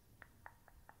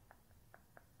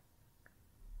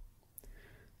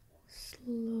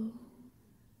 slow,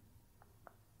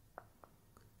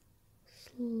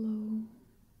 slow,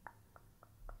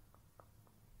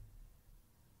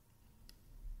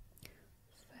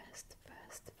 fast,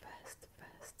 fast, fast,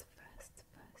 fast, fast,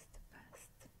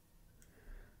 fast,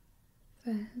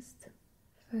 fast,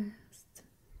 fast, fast,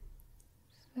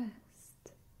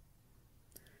 fast,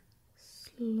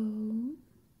 slow,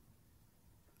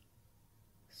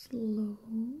 slow,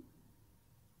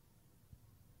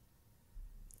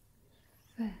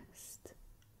 fast,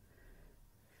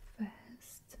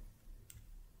 fast,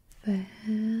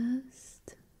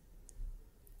 fast,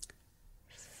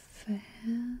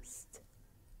 fast,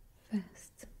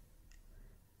 fast,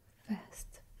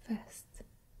 fast, fast,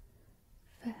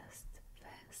 fast,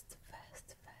 fast,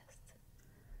 fast, fast,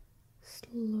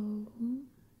 slow,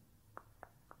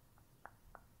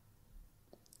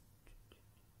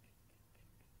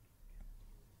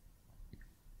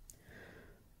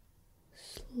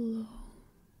 slow,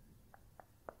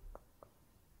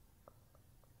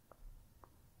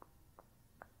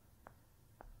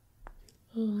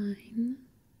 line,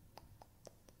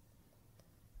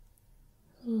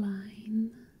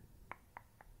 line,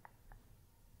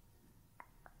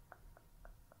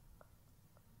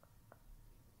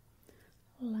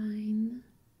 line,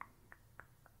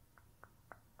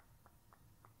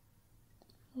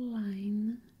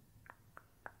 line,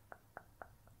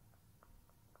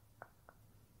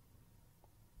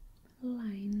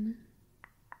 line,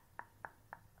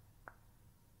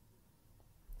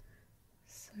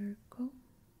 circle,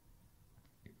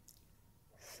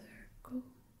 circle,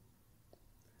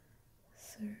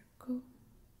 circle,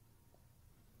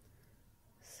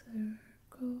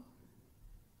 circle,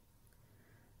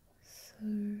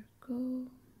 circle,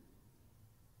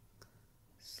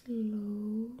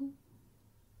 slow,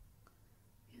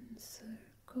 in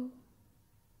circle,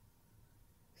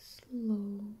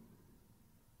 slow,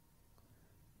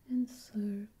 in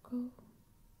circle,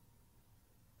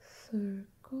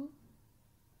 circle,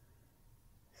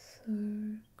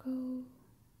 circle,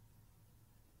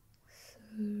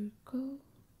 circle,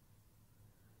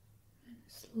 and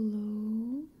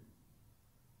slow,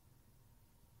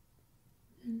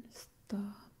 and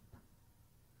stop,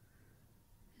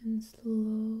 and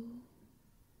slow,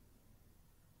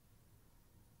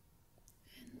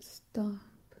 stop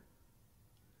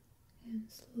and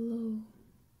slow.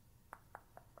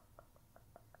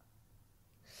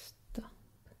 Stop.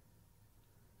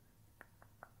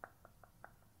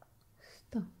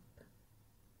 Stop.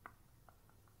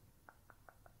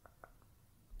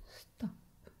 Stop.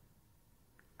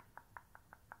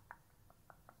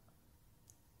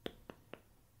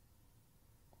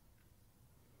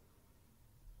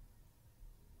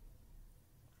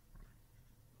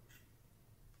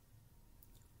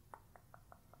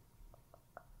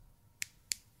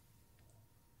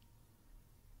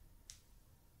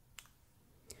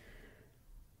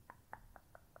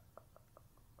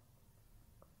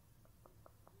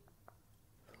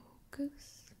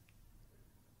 Focus.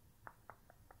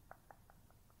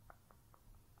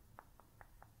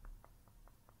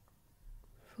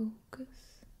 Focus.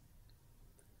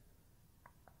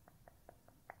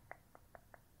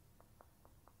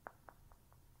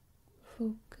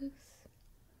 Focus.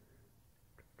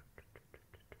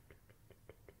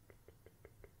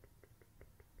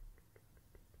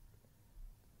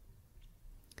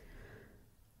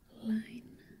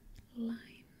 Line,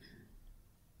 line,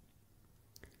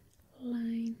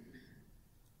 line,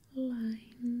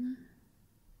 line.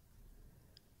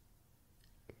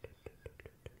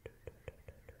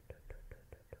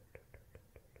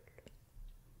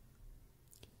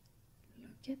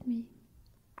 Look at me.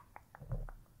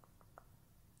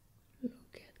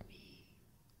 Look at me.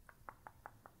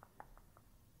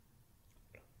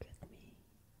 Look at me.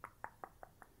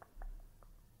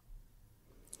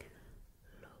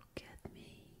 Look at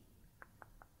me.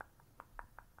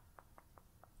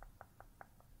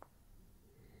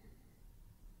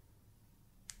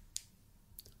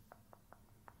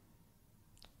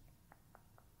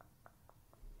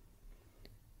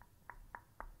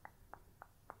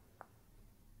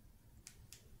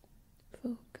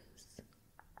 Focus.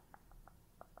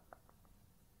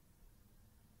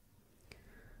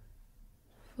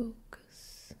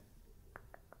 Focus.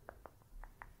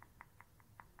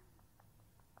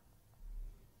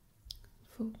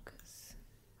 Focus.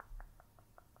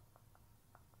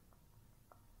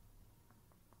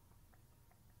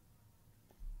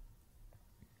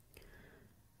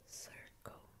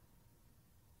 Circle.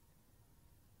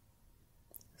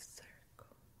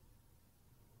 Circle.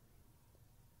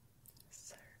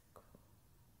 Circle.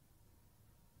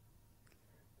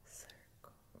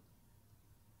 Circle.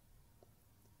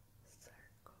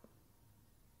 Circle.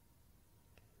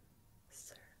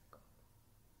 Circle.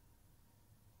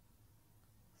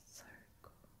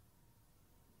 Circle.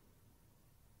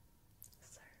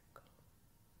 Circle.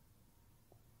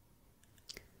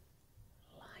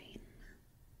 Line.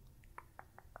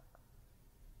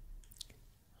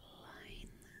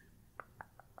 Line.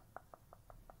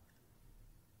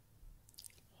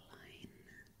 Line.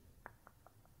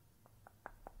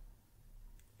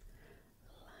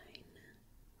 Line.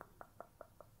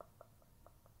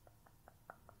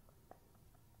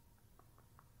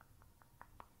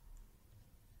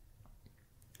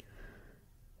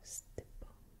 Stipple.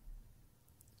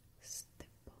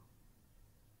 Stipple.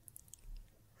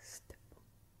 Stipple.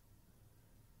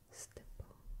 Stipple.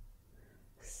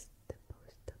 Stipple. Stipple.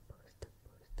 Stipple.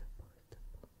 Stipple.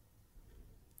 Stipple.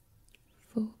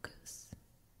 Focus.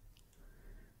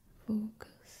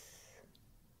 Focus.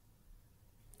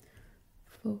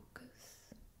 Focus.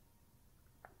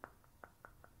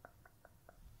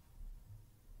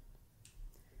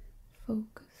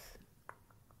 Focus.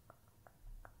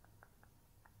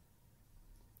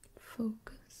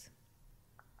 Focus.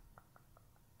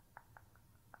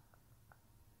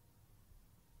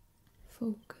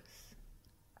 Focus.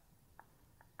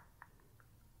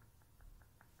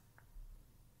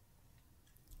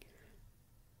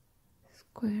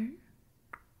 Square.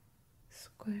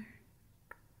 Square.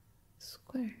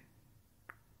 Square.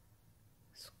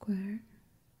 Square.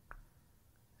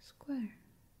 Square.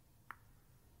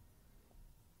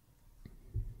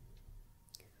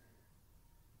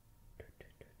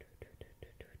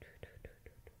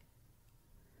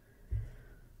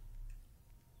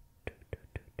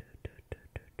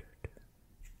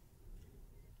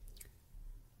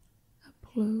 Up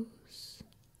close.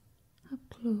 Up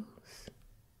close.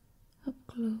 Up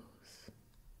close.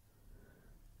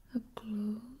 Up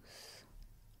close.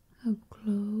 Up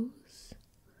close.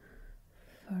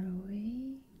 Far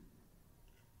away.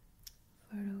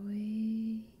 Far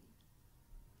away.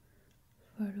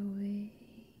 Far away.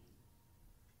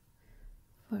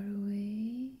 Far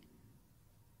away.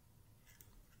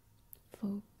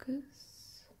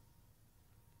 Focus.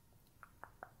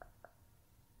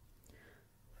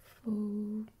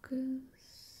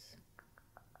 Focus.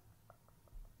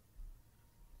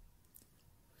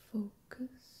 Focus.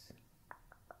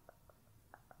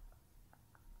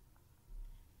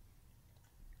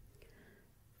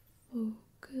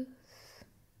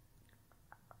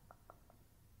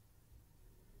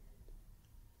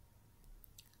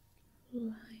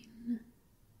 line,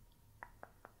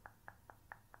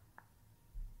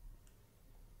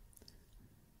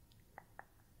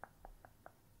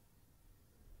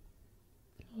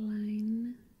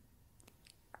 line,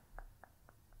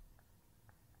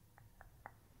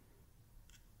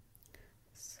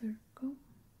 circle,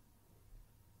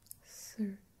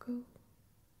 circle,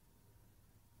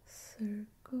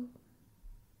 circle,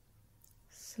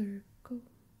 circle,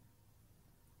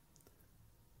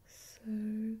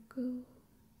 circle,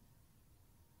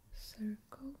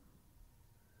 circle,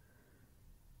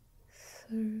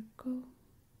 circle,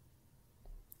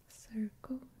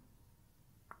 circle,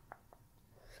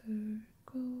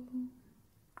 circle,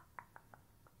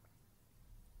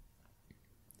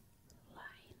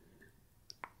 line,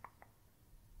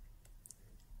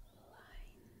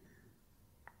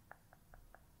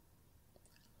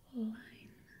 line, line,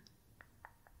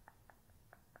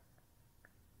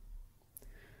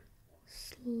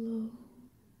 slow,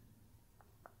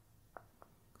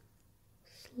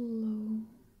 slow,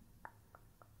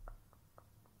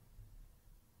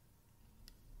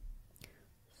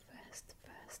 fast,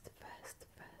 fast, fast,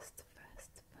 fast,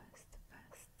 fast,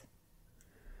 fast,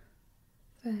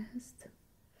 fast,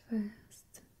 fast,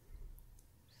 fast,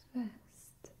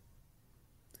 fast,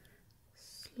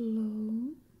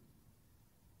 slow,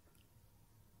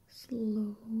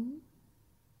 slow,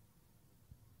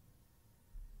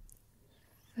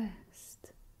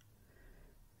 fast,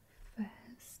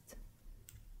 fast,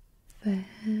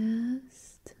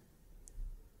 fast,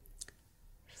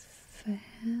 fast,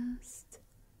 fast,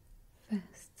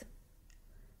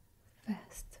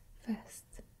 fast,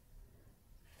 fast,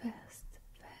 fast,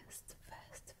 fast,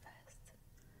 fast, fast,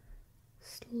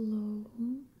 slow,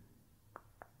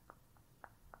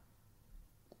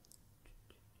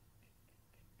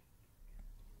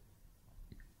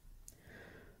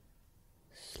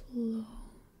 slow,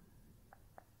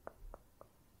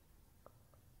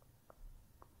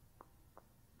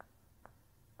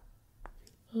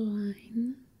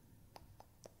 line,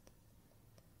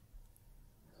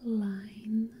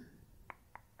 line,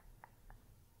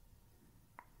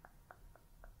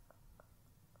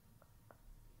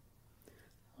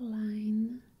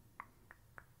 line,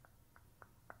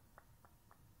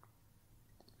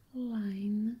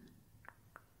 line,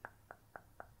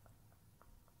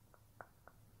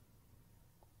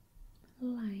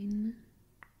 line,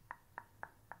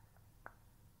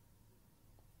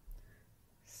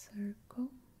 circle,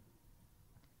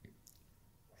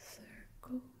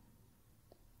 circle,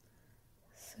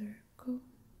 circle,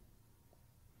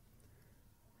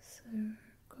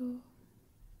 circle,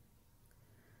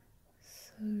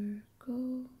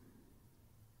 circle,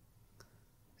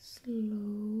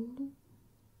 slow,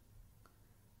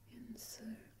 and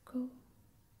circle,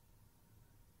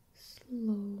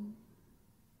 slow,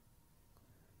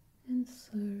 and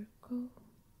circle,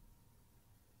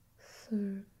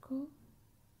 circle,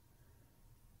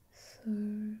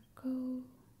 circle,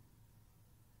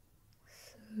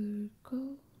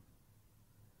 circle,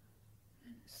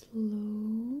 and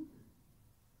slow,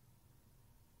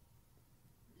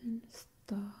 and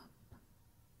stop,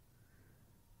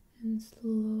 and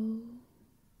slow,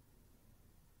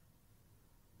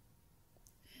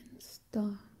 and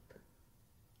stop,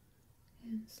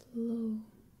 and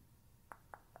slow.